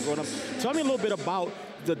watch and growing up. Tell me a little bit about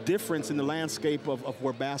the difference in the landscape of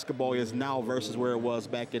where basketball is now versus where it was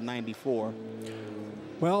back in '94.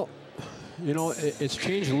 Well, you know, it's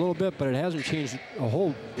changed a little bit, but it hasn't changed a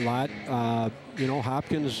whole lot. You know,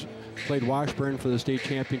 Hopkins played Washburn for the state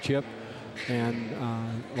championship, and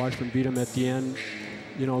Washburn beat them at the end.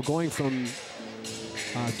 You know, going from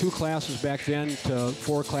 2 classes back then to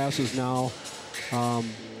 4 classes now,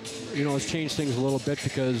 you know, it's changed things a little bit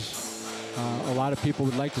because a lot of people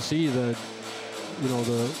would like to see the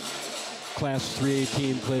Class 3A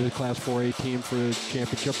team play the Class 4A team for the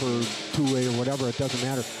championship or 2A or whatever. It doesn't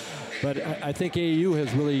matter. But I think AAU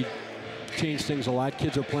has really changed things a lot.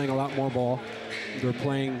 Kids are playing a lot more ball. They're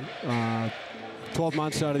playing 12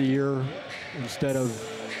 months out of the year instead of,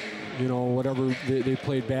 you know, whatever they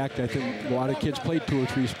played back. I think a lot of kids played 2 or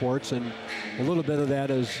 3 sports, and a little bit of that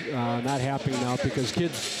is not happening now because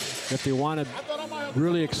kids, if they want to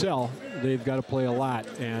really excel, they've got to play a lot.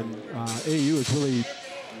 And AAU has really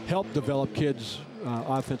helped develop kids'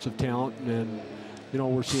 offensive talent, and you know,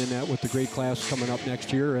 we're seeing that with the great class coming up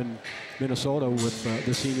next year in Minnesota with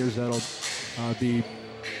the seniors that'll be,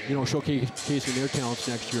 you know, showcasing their talents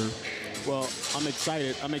next year. Well, I'm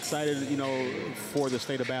excited. I'm excited, you know, for the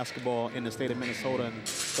state of basketball in the state of Minnesota and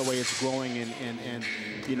the way it's growing. And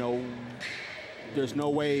you know, there's no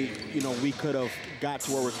way, you know, we could have got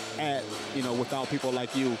to where we're at, you know, without people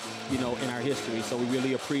like you, you know, in our history. So we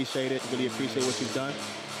really appreciate it. Really appreciate what you've done.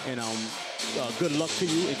 And good luck to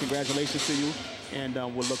you and congratulations to you. And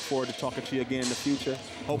we'll look forward to talking to you again in the future.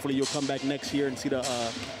 Hopefully you'll come back next year and see the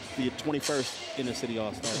 21st Inner City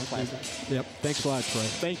All-Star Classic. Yep, thanks a lot, Troy.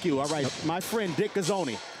 Thank you. All right, my friend Dick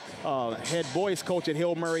Gazzoni, head boys coach at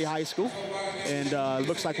Hill Murray High School. And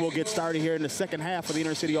looks like we'll get started here in the second half of the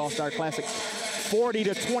Inner City All-Star Classic.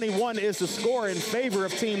 40-21 is the score in favor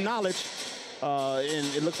of Team Knowledge. And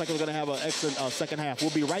it looks like we're going to have an excellent second half.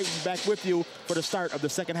 We'll be right back with you for the start of the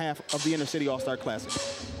second half of the Inner City All-Star Classic.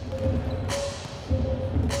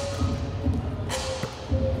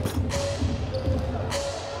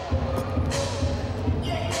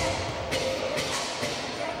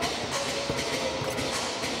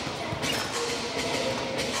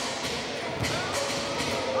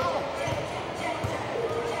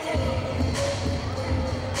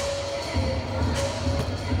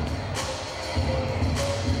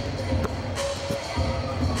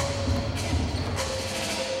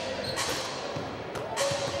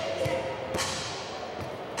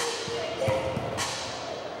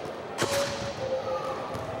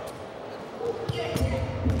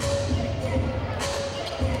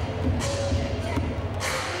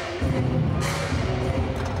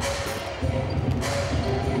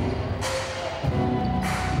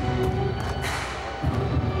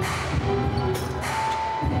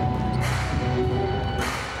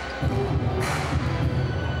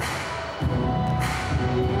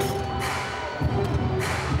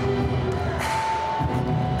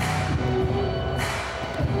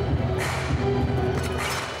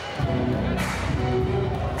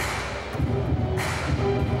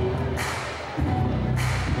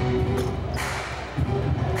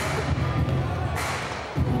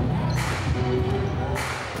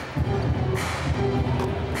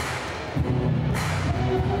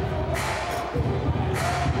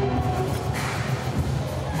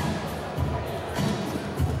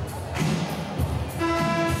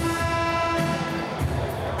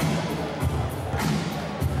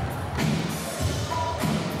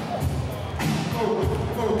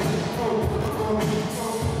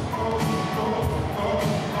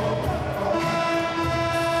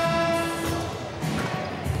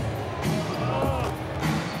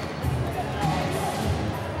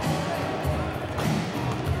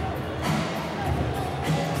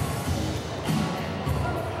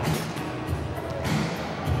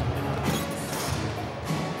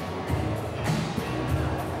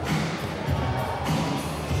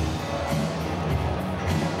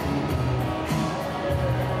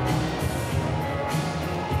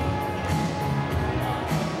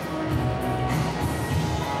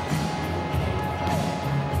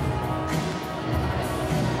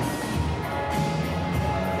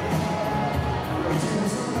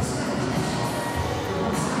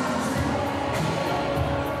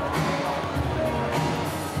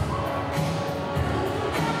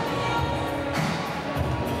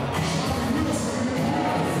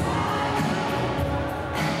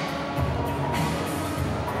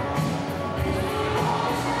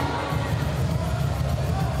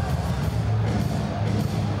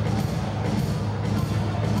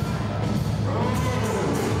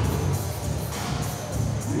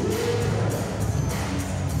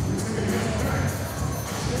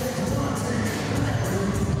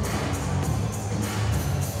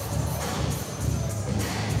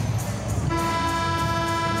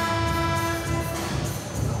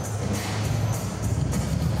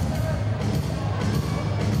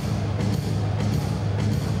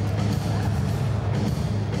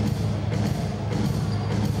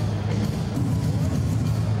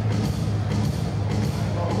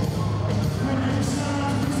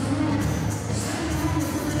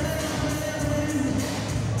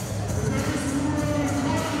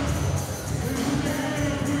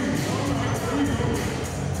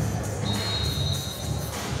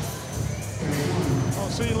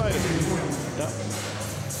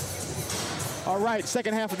 All right,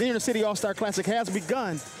 second half of the Inner City All-Star Classic has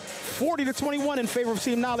begun. 40-21 in favor of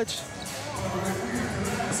Team Knowledge.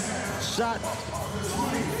 Shot.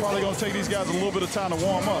 Probably going to take these guys a little bit of time to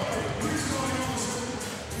warm up.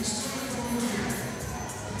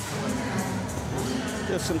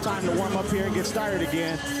 Just some time to warm up here and get started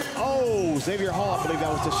again. Oh, Xavier Hall, I believe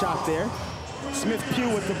that was the shot there. Smith Pugh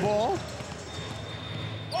with the ball.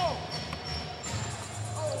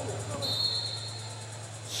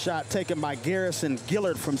 Shot taken by Garrison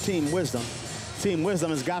Gillard from Team Wisdom. Team Wisdom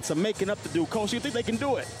has got some making up to do. Coach, you think they can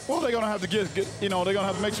do it? Well, they're going to have to get they're going to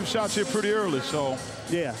have to make some shots here pretty early. So,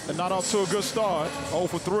 yeah. And not off to a good start. 0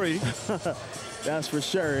 for 3. That's for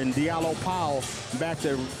sure. And Diallo Powell back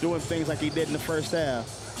to doing things like he did in the first half.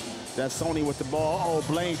 That's Sony with the ball. Oh,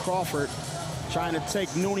 Blaine Crawford trying to take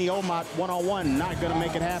Nooney Omot one-on-one. Not going to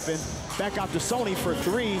make it happen. Back out to Sony for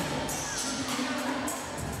 3.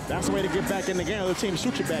 That's the way to get back in the game. The team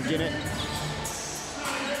shoot you back in it.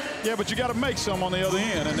 Yeah, but you got to make some on the other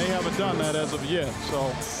end, and they haven't done that as of yet.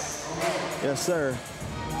 So, yes, sir.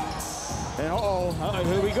 And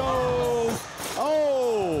here we go.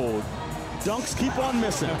 Oh, dunks keep on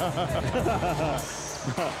missing.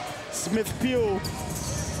 Smith Pugh,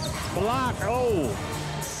 block. Oh,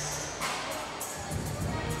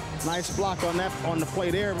 nice block on that on the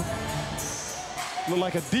play there. Look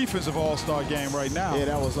like a defensive all-star game right now. Yeah,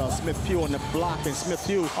 that was Smith Pugh on the block, and Smith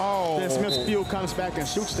Pugh. Oh. Then Smith Pugh comes back and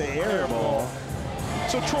shoots the air ball.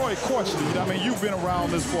 So Troy, question. I mean, you've been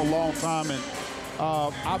around this for a long time, and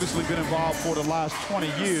obviously been involved for the last 20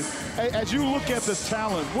 years. As you look at the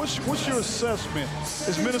talent, what's your assessment?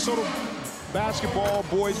 Is Minnesota basketball,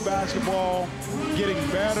 boys basketball, getting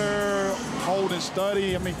better, hold and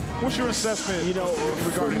study? I mean, what's your assessment? You know,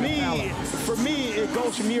 regarding for me, it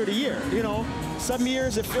goes from year to year. You know, some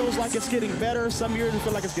years it feels like it's getting better. Some years it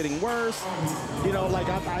feels like it's getting worse. You know, like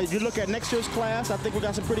you look at next year's class, I think we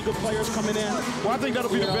got some pretty good players coming in. Well, I think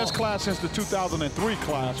that'll be the best class since the 2003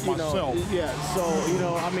 class myself. Yeah, so, you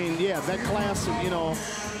know, I mean, yeah, that class, you know,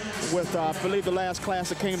 with, I believe the last class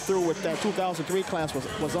that came through with that 2003 class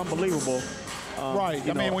was unbelievable. Right.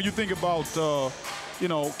 I mean, when you think about, you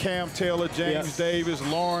know, Cam Taylor, James Davis,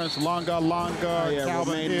 Lawrence, Longa,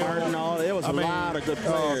 Calvin Hill. Martin, it was a lot of good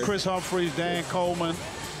players. Chris Humphreys, Dan Coleman.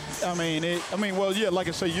 I mean, well, yeah, like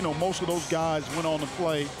I say, you know, most of those guys went on to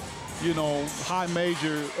play, you know, high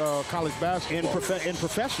major college basketball. In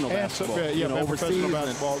professional basketball. Yeah, overseas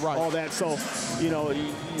basketball, right. All that. So, you know,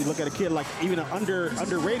 you look at a kid like even an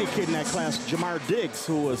underrated kid in that class, Jamar Diggs,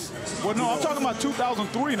 who was. Well, no, I'm talking about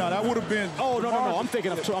 2003 now. That would have been. Oh, no. I'm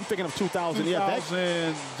thinking of 2000. Yeah,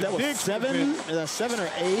 that was 7. Is that 7 or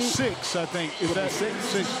 8? 6, I think. Is that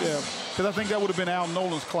 6? Yeah. Because I think that would have been Al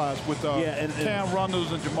Nolan's class with Cam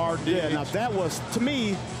Rundles and Jamar Diggs. Yeah, now that was, to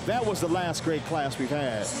me, that was the last great class we've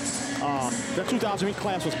had. The 2008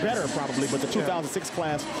 class was better probably, but the 2006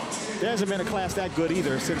 class, there hasn't been a class that good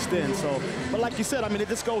either since then. So, but like you said, I mean, it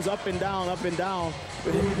just goes up and down, up and down.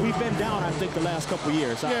 We've been down, I think, the last couple of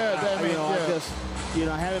years. I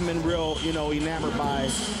haven't been real, you know, enamored by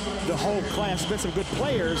the whole class. Been some good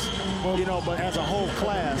players, you know, but as a whole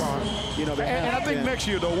class, you know, and I think next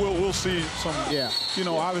year though we'll see some. Yeah. You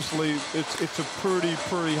know, obviously it's a pretty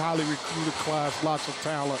highly recruited class, lots of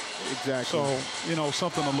talent. Exactly. So, you know,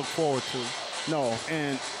 something to look forward to. No,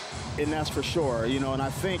 and that's for sure. You know, and I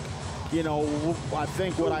think, you know,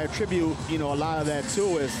 what I attribute, you know, a lot of that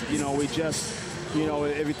to is, you know, we just. You know,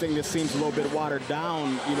 everything that seems a little bit watered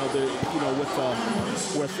down, you know,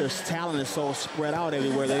 with their talent is so spread out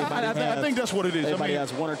everywhere. I think that's what it is. Everybody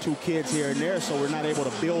has 1 or 2 kids here and there, so we're not able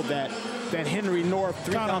to build that Henry North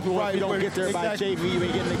 3 times. If you don't get there by JV, you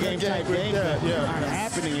ain't getting the game type games that aren't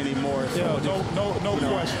happening anymore. So no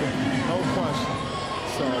question. No question.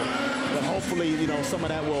 So, but hopefully, you know, some of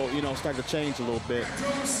that will, you know, start to change a little bit.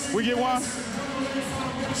 We get one.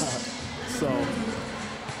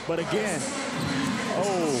 But again,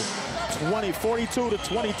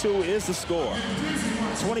 42-22 is the score.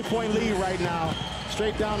 20-point lead right now.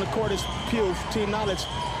 Straight down the court is Pugh, Team Knowledge.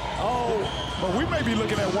 But we may be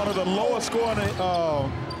looking at one of the lowest scoring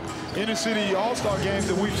inner city all-star games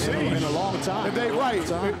that we've seen in a long time.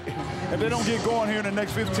 If they don't get going here in the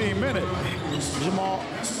next 15 minutes.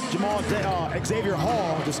 Xavier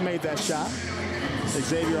Hall just made that shot.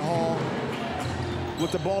 Xavier Hall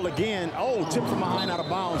with the ball again. Oh, tip from behind out of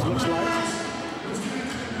bounds, looks like.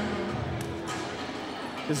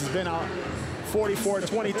 This has been out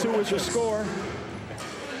 44-22 is your score.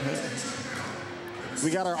 We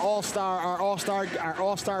got our all-star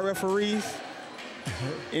referees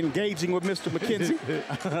engaging with Mr. McKenzie.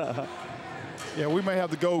 Yeah, we may have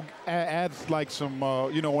to go add like some,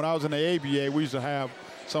 you know, when I was in the ABA, we used to have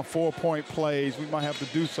some 4-point plays. We might have to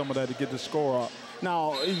do some of that to get the score up.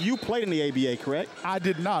 Now, you played in the ABA, correct? I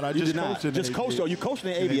did not. I just coached in the ABA. Coached. Oh, you coached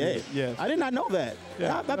in the ABA? Yes. I did not know that.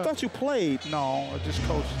 Yeah, I thought you played. No, I just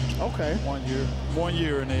coached. Okay. 1 year. 1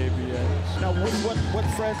 year in the ABA. Now, what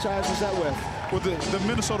franchise was that with? With the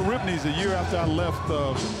Minnesota Ripneys, a year after I left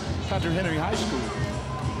Patrick Henry High School.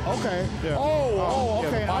 Okay. Yeah.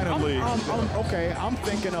 Okay. Yeah, minor league. Okay, I'm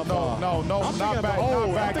thinking of no, I'm not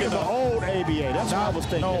back in the old ABA. That's what I was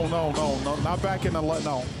thinking. No, not back in the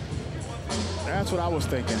no. That's what I was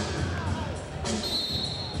thinking.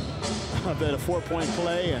 The 4-point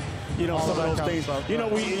play and some of those things.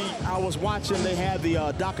 I was watching. They had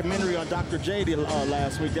the documentary on Dr. J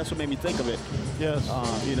last week. That's what made me think of it. Yes.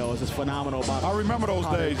 It's just phenomenal about. I remember those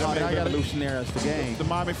days. I got revolutionaries the game. The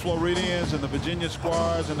Miami Floridians and the Virginia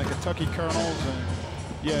Squads and the Kentucky Colonels and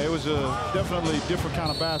yeah, it was definitely a different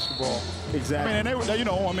kind of basketball. Exactly. I mean,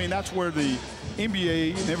 and that's where the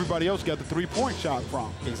NBA and everybody else got the 3-point shot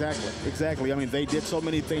from. Exactly. I mean, they did so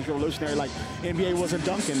many things revolutionary. Like NBA wasn't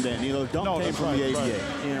dunking then. Dunk came from the ABA.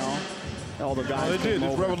 All the guys. They did.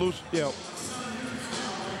 It's revolution. Yeah.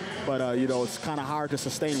 But it's kind of hard to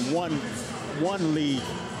sustain one league,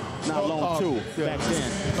 not alone two back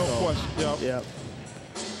then. No question. Yeah.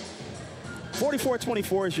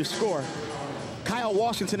 44-24 is your score. Kyle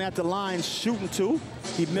Washington at the line shooting 2.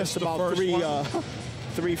 He missed about three layups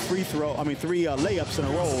in a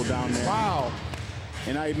row down there. Wow.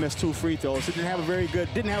 And now he missed 2 free throws. He didn't have a very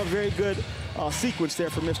good sequence there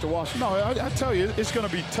for Mr. Washington. No, I tell you, it's going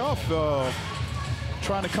to be tough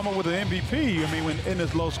trying to come up with an MVP. I mean, in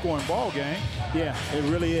this low-scoring ball game. Yeah, it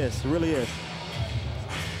really is. It really is.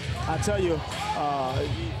 I tell you,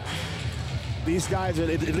 these guys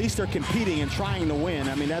at least they're competing and trying to win.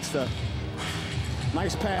 I mean, that's the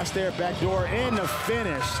nice pass there, backdoor, and the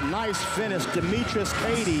finish. Nice finish. Demetrius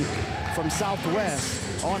Cady from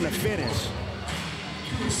Southwest on the finish.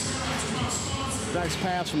 Nice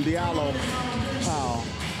pass from Diallo. Wow.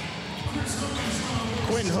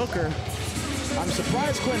 Quentin Hooker. I'm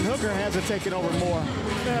surprised Quentin Hooker hasn't taken over more.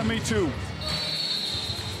 Yeah, me too.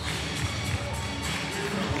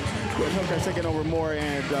 Quentin Hooker has taken over more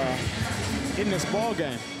and in this ball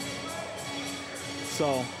game.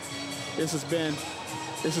 So this has been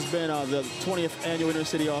the 20th annual Inner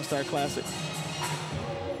City All-Star Classic.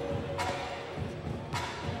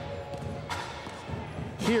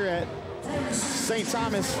 Here at St.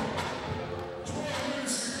 Thomas,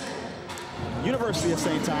 University of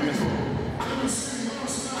St. Thomas.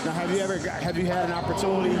 Now, have you had an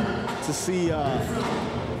opportunity to see?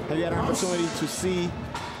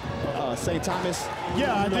 St. Thomas?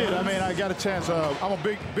 Yeah, I did. I mean, I got a chance. I'm a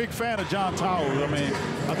big fan of John Towers. I mean,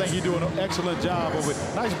 I think he's doing an excellent job of it.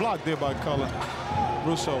 Nice block there by Cullen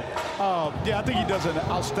Russo. Yeah, I think he does an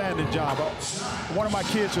outstanding job. One of my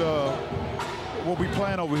kids will be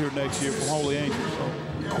playing over here next year from Holy Angels. So.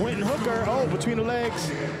 Quentin Hooker, between the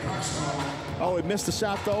legs. Oh, he missed the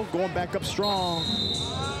shot, though. Going back up strong.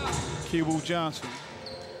 Kibu Johnson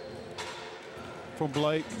from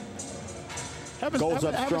Blake. Haven't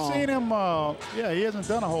seen him. He hasn't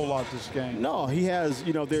done a whole lot this game. No, he has.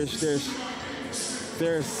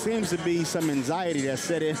 There seems to be some anxiety that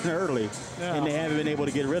set in early, and they haven't been able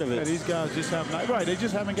to get rid of it. Yeah, these guys just have not. Right, they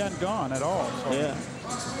just haven't gotten gone at all. So. Yeah.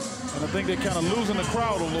 And I think they're kind of losing the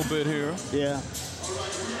crowd a little bit here. Yeah.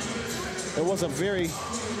 It was a very,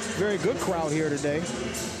 very good crowd here today.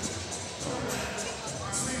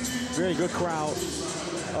 Very good crowd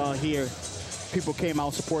here. People came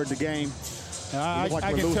out, supported the game. I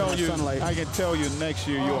can tell you next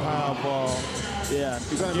year you'll have you're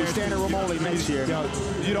going to be standing room only next year.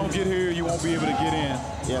 You don't get here, you won't be able to get in.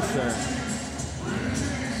 Yes, sir.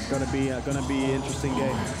 It's going to be an interesting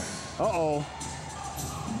game. Uh-oh.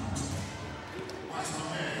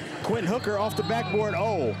 Quentin Hooker off the backboard.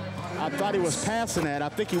 Oh, I thought he was passing that. I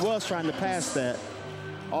think he was trying to pass that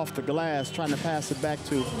off the glass, trying to pass it back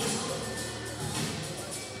to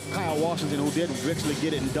Kyle Washington, who did eventually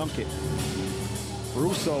get it and dunk it.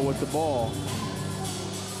 Russo with the ball.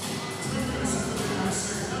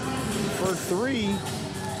 For 3,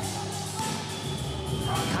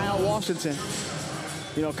 Kyle Washington.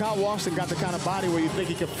 Kyle Washington got the kind of body where you think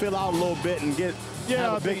he could fill out a little bit and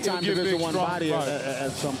have a big-time Division I body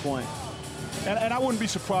at some point. And I wouldn't be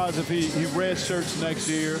surprised if he redshirts next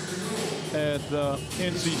year at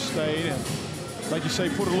NC State and, like you say,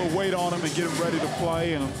 put a little weight on him and get him ready to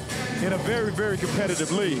play in a very, very competitive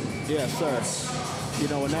league. Yes, sir.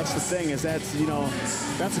 And that's the thing is that's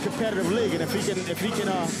a competitive league, and if he can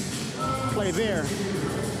play there,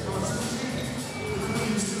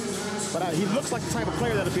 But he looks like the type of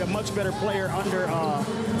player that would be a much better player under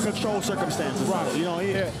controlled circumstances. Right. You know,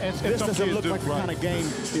 and this some doesn't kids look do, like the kind of game,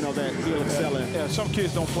 you know, that he'll excel in. Yeah, some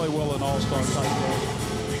kids don't play well in all-star type games.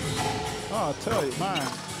 Oh, I'll tell you, man.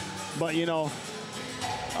 But, you know,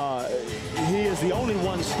 he is the only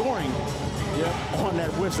one scoring on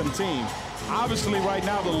that Wisdom team. Obviously, right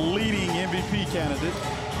now, the leading MVP candidate.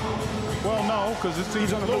 Well, no, because this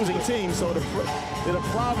team's on a losing team, so it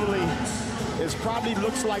probably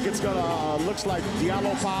looks like it's gonna looks like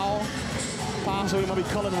Diallo Powell, possibly maybe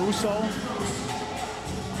Cullen Russo,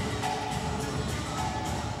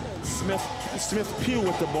 Smith Pugh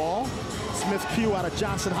with the ball. Smith Pugh out of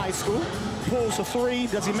Johnson High School pulls a three.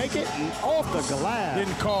 Does he make it? Off the glass.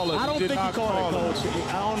 Didn't call it. I don't think he called it, Coach.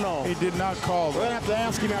 I don't know. He did not call it. We're gonna have to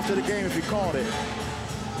ask him after the game if he called it.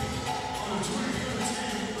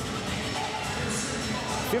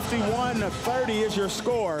 51-30 is your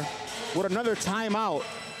score with another timeout.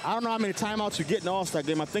 I don't know how many timeouts you get in the All-Star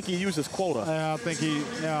game. I think he used his quota. Yeah, I think he,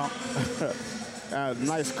 yeah.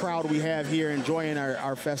 Nice crowd we have here enjoying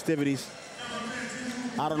our festivities.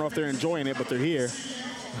 I don't know if they're enjoying it, but they're here.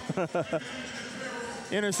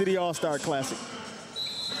 Inner City All-Star Classic.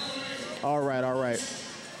 All right.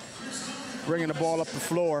 Bringing the ball up the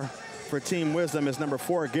floor for Team Wisdom is number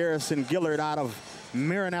 4, Garrison Gillard out of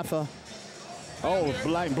Maranatha. Oh,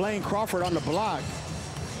 Blaine Crawford on the block.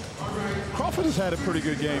 Crawford has had a pretty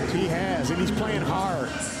good game, too. He has, and he's playing hard.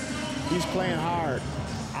 He's playing hard.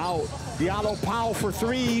 Out. Diallo Powell for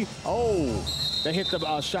 3. Oh, they hit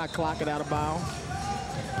the shot clock and out of bounds.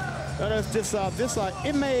 This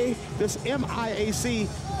MIAC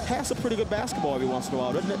has a pretty good basketball every once in a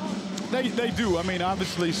while, doesn't it? They do. I mean,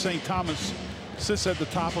 obviously, St. Thomas sits at the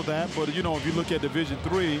top of that. But, you know, if you look at Division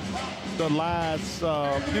III, the last, 2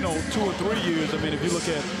 or 3 years, I mean, if you look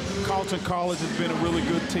at Carleton College has been a really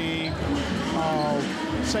good team.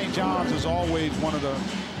 St. John's is always one of the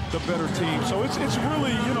better teams. So it's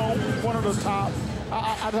really, you know, one of the top.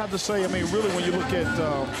 I'd have to say, I mean, really, when you look at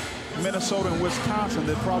Minnesota and Wisconsin,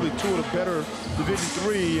 they're probably 2 of the better Division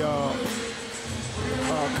III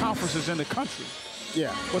conferences in the country.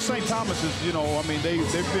 Yeah. But St. Thomas is, you know, I mean, they've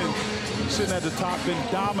been sitting at the top, been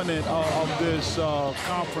dominant of this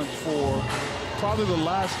conference for probably the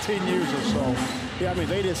last 10 years or so. Yeah, I mean,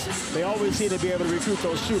 they always seem to be able to recruit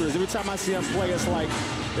those shooters. Every time I see them play, it's like,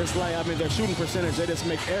 I mean, their shooting percentage, they just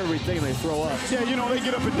make everything they throw up. Yeah, you know, they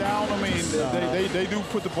get up and down. I mean, they do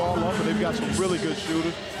put the ball up, but they've got some really good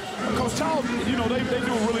shooters. Coach Towle, you know, they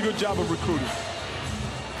do a really good job of recruiting.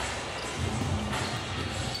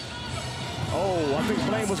 Oh, I think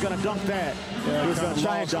Blaine was going to dunk that. Yeah, he was going to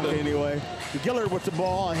try and dunk it anyway. Gillard with the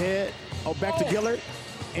ball ahead. Oh, back to Gillard.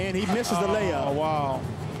 And he misses the layup. Oh, wow.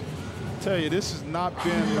 Tell you, this has not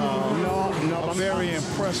been a very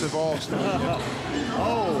impressive All-Star.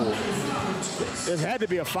 Oh, it had to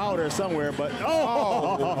be a foul there somewhere, but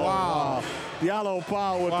wow. Diallo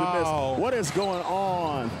Powell with the miss. What is going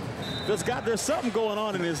on? There's something going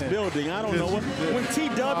on in this building. I don't know what. When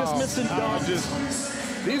T-Dub is missing dunks,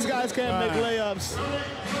 these guys can't make layups.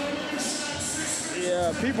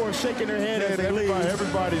 Yeah, people are shaking their head as they leave.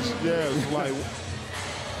 Everybody's like,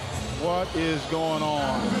 what is going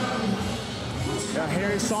on?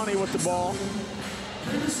 Harry Sawney with the ball.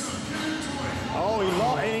 Oh,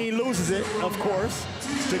 and he loses it, of course,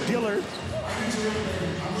 to Gillard.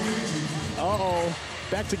 Uh-oh,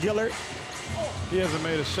 back to Gillard. He hasn't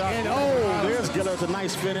made a shot. And there's Gillard. It's a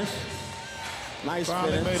nice finish.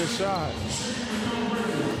 Finally made a shot.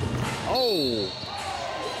 Oh,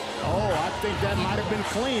 I think that might have been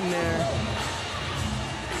clean there.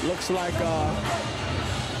 Looks like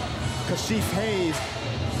Kashif Hayes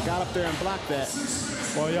got up there and blocked that.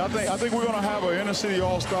 Well, yeah, I think we're going to have an Inner City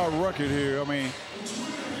All-Star record here. I mean,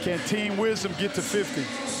 can Team Wisdom get to 50?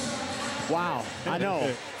 Wow, I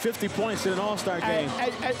know. 50 points in an All-Star game.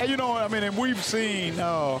 You know, I mean, and we've seen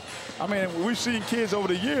kids over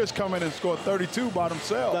the years come in and score 32 by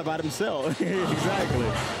themselves. By themselves, exactly.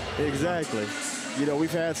 You know,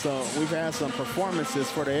 we've had some performances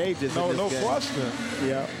for the ages. No question.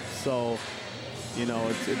 Yeah. So, you know,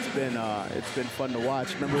 it's been fun to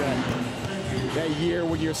watch. Remember that year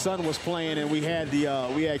when your son was playing and we had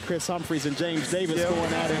Chris Humphreys and James Davis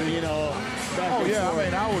going at it, you know. I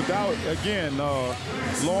mean, I was out again.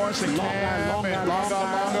 Lawrence and Cam and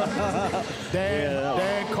Longa,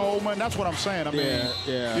 Dan Coleman. That's what I'm saying. I mean,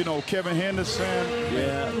 you know, Kevin Henderson.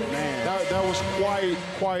 Yeah, man. That was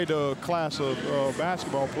quite a class of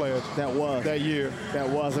basketball players. That was that year. That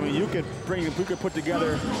was. I mean, we could put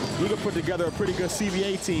together a pretty good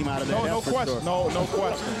CBA team out of that. No question. Sure. No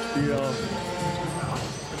question. You know.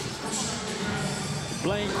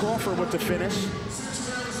 Blaine Crawford with the finish.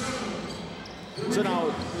 So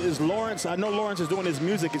now, is Lawrence, I know Lawrence is doing his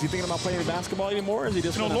music. Is he thinking about playing basketball anymore? Or is he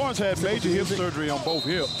just Lawrence had major hip surgery on both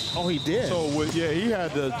hips. Oh, he did? So, yeah, he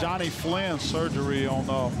had the Johnny Flynn surgery on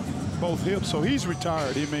both hips. So he's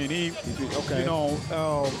retired. I mean, okay. You know,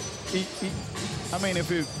 I mean, if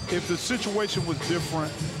the situation was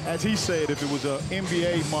different, as he said, if it was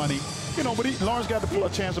NBA money, you know, but Lawrence got a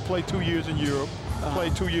chance to play 2 years in Europe.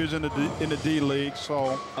 Played 2 years in the D League,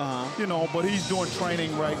 so you know. But he's doing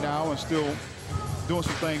training right now and still doing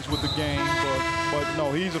some things with the game. But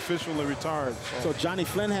no, he's officially retired. So Johnny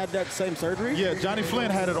Flynn had that same surgery? Yeah, Johnny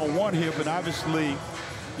Flynn had it on one hip, and obviously,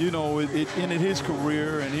 you know, it ended his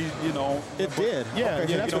career, and he, you know. It did. Yeah,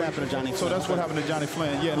 okay, yeah. So that's what happened to Johnny Flynn. So that's what happened to Johnny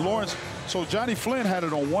Flynn. Yeah, Lawrence. So Johnny Flynn had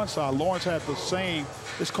it on one side. Lawrence had the same.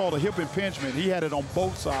 It's called a hip impingement. He had it on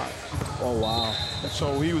both sides. Oh wow. And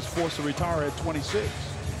so he was forced to retire at 26.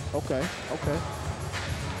 Okay. Okay.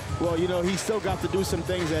 Well, you know, he still got to do some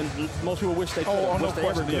things, and most people wish they could. Oh, no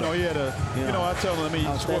question. You know, he had a. You know, I tell him, he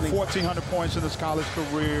scored 1,400 points in his college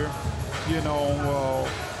career. You know,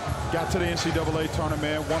 got to the NCAA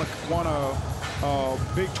tournament, won a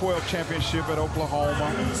Big 12 championship at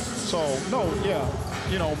Oklahoma. So no, yeah,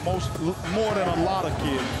 you know, more than a lot of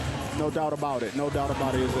kids. No doubt about it. No doubt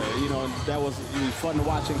about it. You know, that was fun to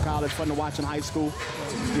watch in college, fun to watch in high school.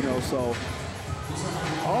 You know, so.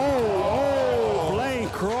 Blaine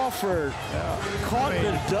Crawford caught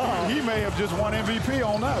the dunk. He may have just won MVP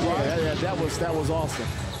on that, right? Yeah, that was awesome.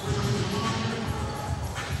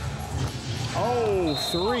 Oh,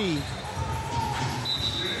 3.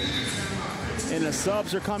 And the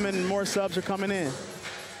subs are coming, more subs are coming in.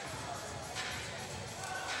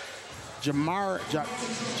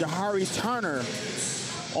 Jahari Turner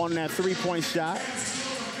on that 3-point shot.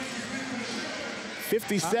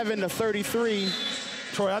 57-33.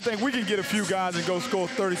 Troy, I think we can get a few guys and go score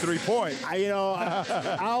 33 points. I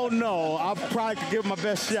don't know. I probably could give my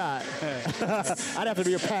best shot. I'd have to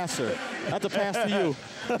be a passer. I'd have to pass to you.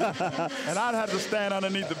 And I'd have to stand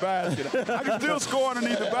underneath the basket. I can still score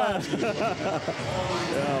underneath the basket.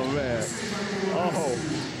 Oh, man. Oh,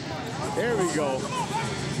 there we go.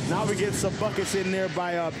 Now we get some buckets in there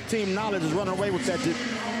by Team Knowledge is running away with that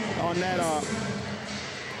on that.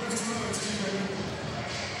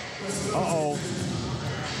 Uh-oh.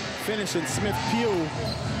 Finishing Smith Pugh.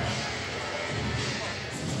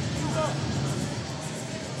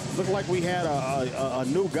 Looked like we had a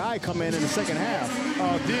new guy come in the second half.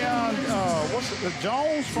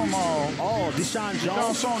 Jones from... Deshaun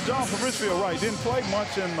Jones. Deshaun Jones from Richfield, right. Didn't play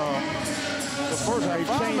much in the first half.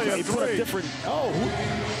 He put a different...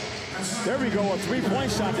 there we go, a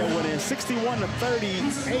 3-point shot that went in.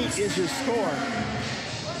 61-38 is your score.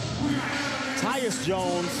 Tyus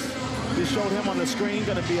Jones, just showed him on the screen,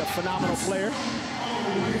 gonna be a phenomenal player.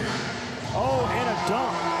 Oh, and a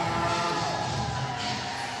dunk.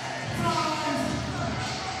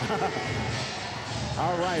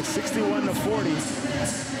 All right, 61-40.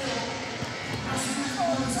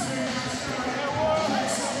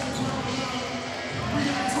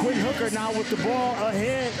 Quinn Hooker now with the ball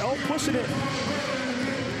ahead. Oh, pushing it.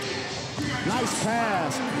 Nice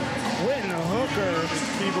pass. Quinn Hooker.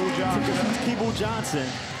 Keebu Johnson.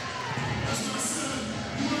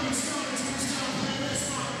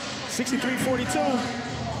 63-42.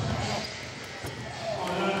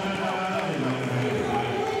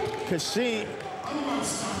 Kashim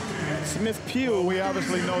Smith Pugh. We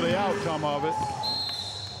obviously know the outcome of it.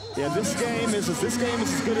 Yeah, this game is as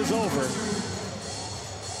good as over.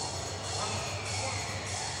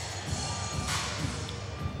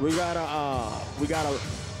 We got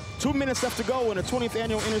 2 minutes left to go in the 20th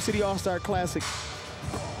annual Intercity All-Star Classic.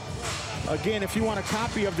 Again, if you want a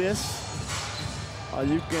copy of this,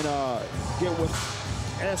 you can get with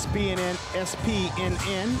SPNN,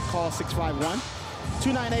 call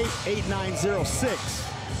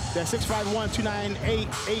 651-298-8906. That's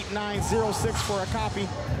 651-298-8906 for a copy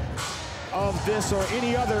of this or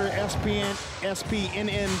any other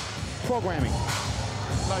SPNN programming.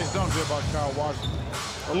 Nice dunk there by Kyle Washington.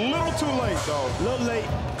 A little too late, though. A little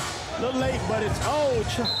late, but it's,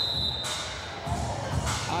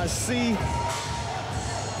 I see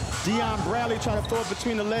Deion Bradley trying to throw it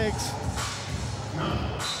between the legs.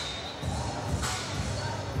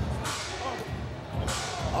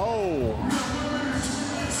 Oh.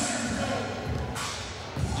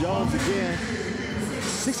 Jones again.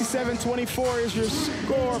 67-24 is your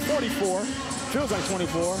score. 44. Feels like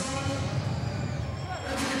 24.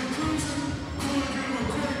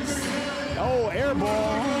 Oh, air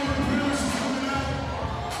ball.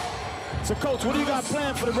 So, Coach, what do you got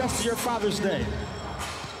planned for the rest of your Father's Day?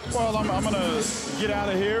 Well, I'm going to get out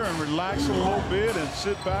of here and relax a little bit and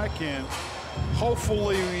sit back and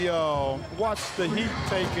hopefully watch the Heat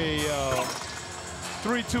take a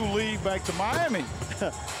 3-2 lead back to Miami.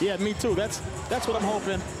 Yeah, me too. That's what I'm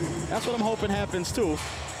hoping. That's what I'm hoping happens too.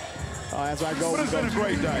 As I go. But it's been a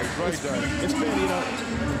great day. It's been, you know.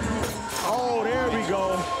 Oh, there we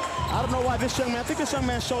go. I don't know why this young man. I think this young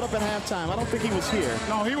man showed up at halftime. I don't think he was here.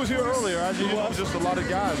 No, he was here earlier. It was just a lot of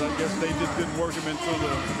guys. I guess they just didn't work him into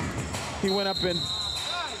the. He went up in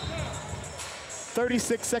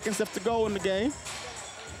 36 seconds left to go in the game.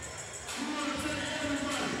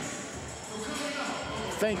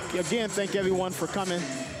 Thank everyone for coming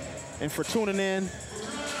and for tuning in.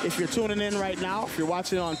 If you're tuning in right now, if you're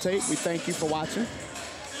watching on tape, we thank you for watching.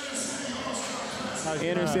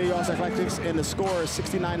 Inner City All-Star Classics, and the score is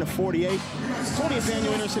 69-48. 20th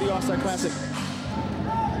annual Inner City All-Star Classic.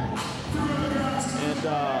 And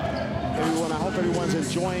everyone, I hope everyone's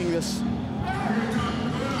enjoying this.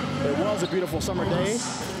 It was a beautiful summer day.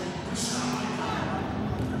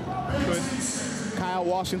 Kyle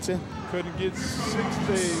Washington. Couldn't get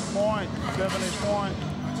 60 point, 70 point.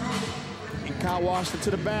 And Kyle Washington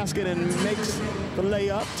to the basket and makes the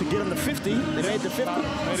layup to get him to 50. They made the 50.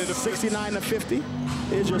 69-50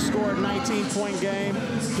 is your score, 19-point game.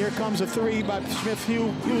 Here comes a three by Smith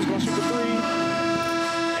Hugh. Hugh's going to shoot the three.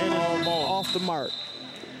 And off the mark.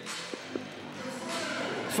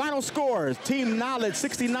 Final scores, Team Knowledge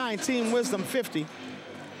 69, Team Wisdom 50.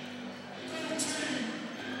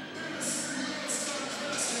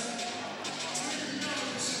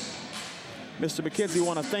 Mr. McKenzie,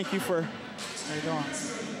 want to thank you for. How you doing?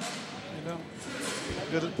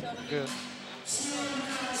 Good.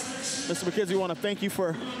 Mr. McKenzie, want to thank you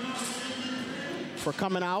for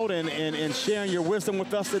coming out and sharing your wisdom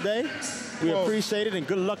with us today. We appreciate it, and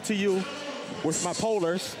good luck to you with my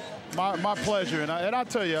Polars. My pleasure, and I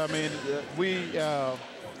tell you, I mean, we,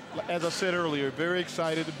 as I said earlier, very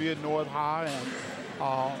excited to be at North High, and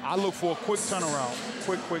I look for a quick turnaround,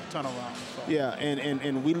 quick turnaround. So. Yeah,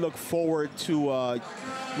 and we look forward to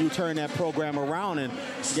you turning that program around and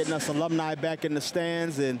getting us alumni back in the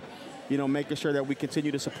stands, and you know, making sure that we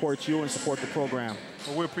continue to support you and support the program.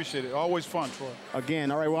 Well, we appreciate it. Always fun, Troy.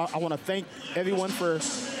 Again, all right. Well, I want to thank everyone for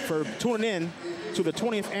tuning in to the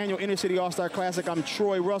 20th annual Inner City All-Star Classic. I'm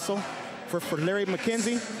Troy Russell for Larry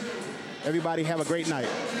McKenzie. Everybody have a great night.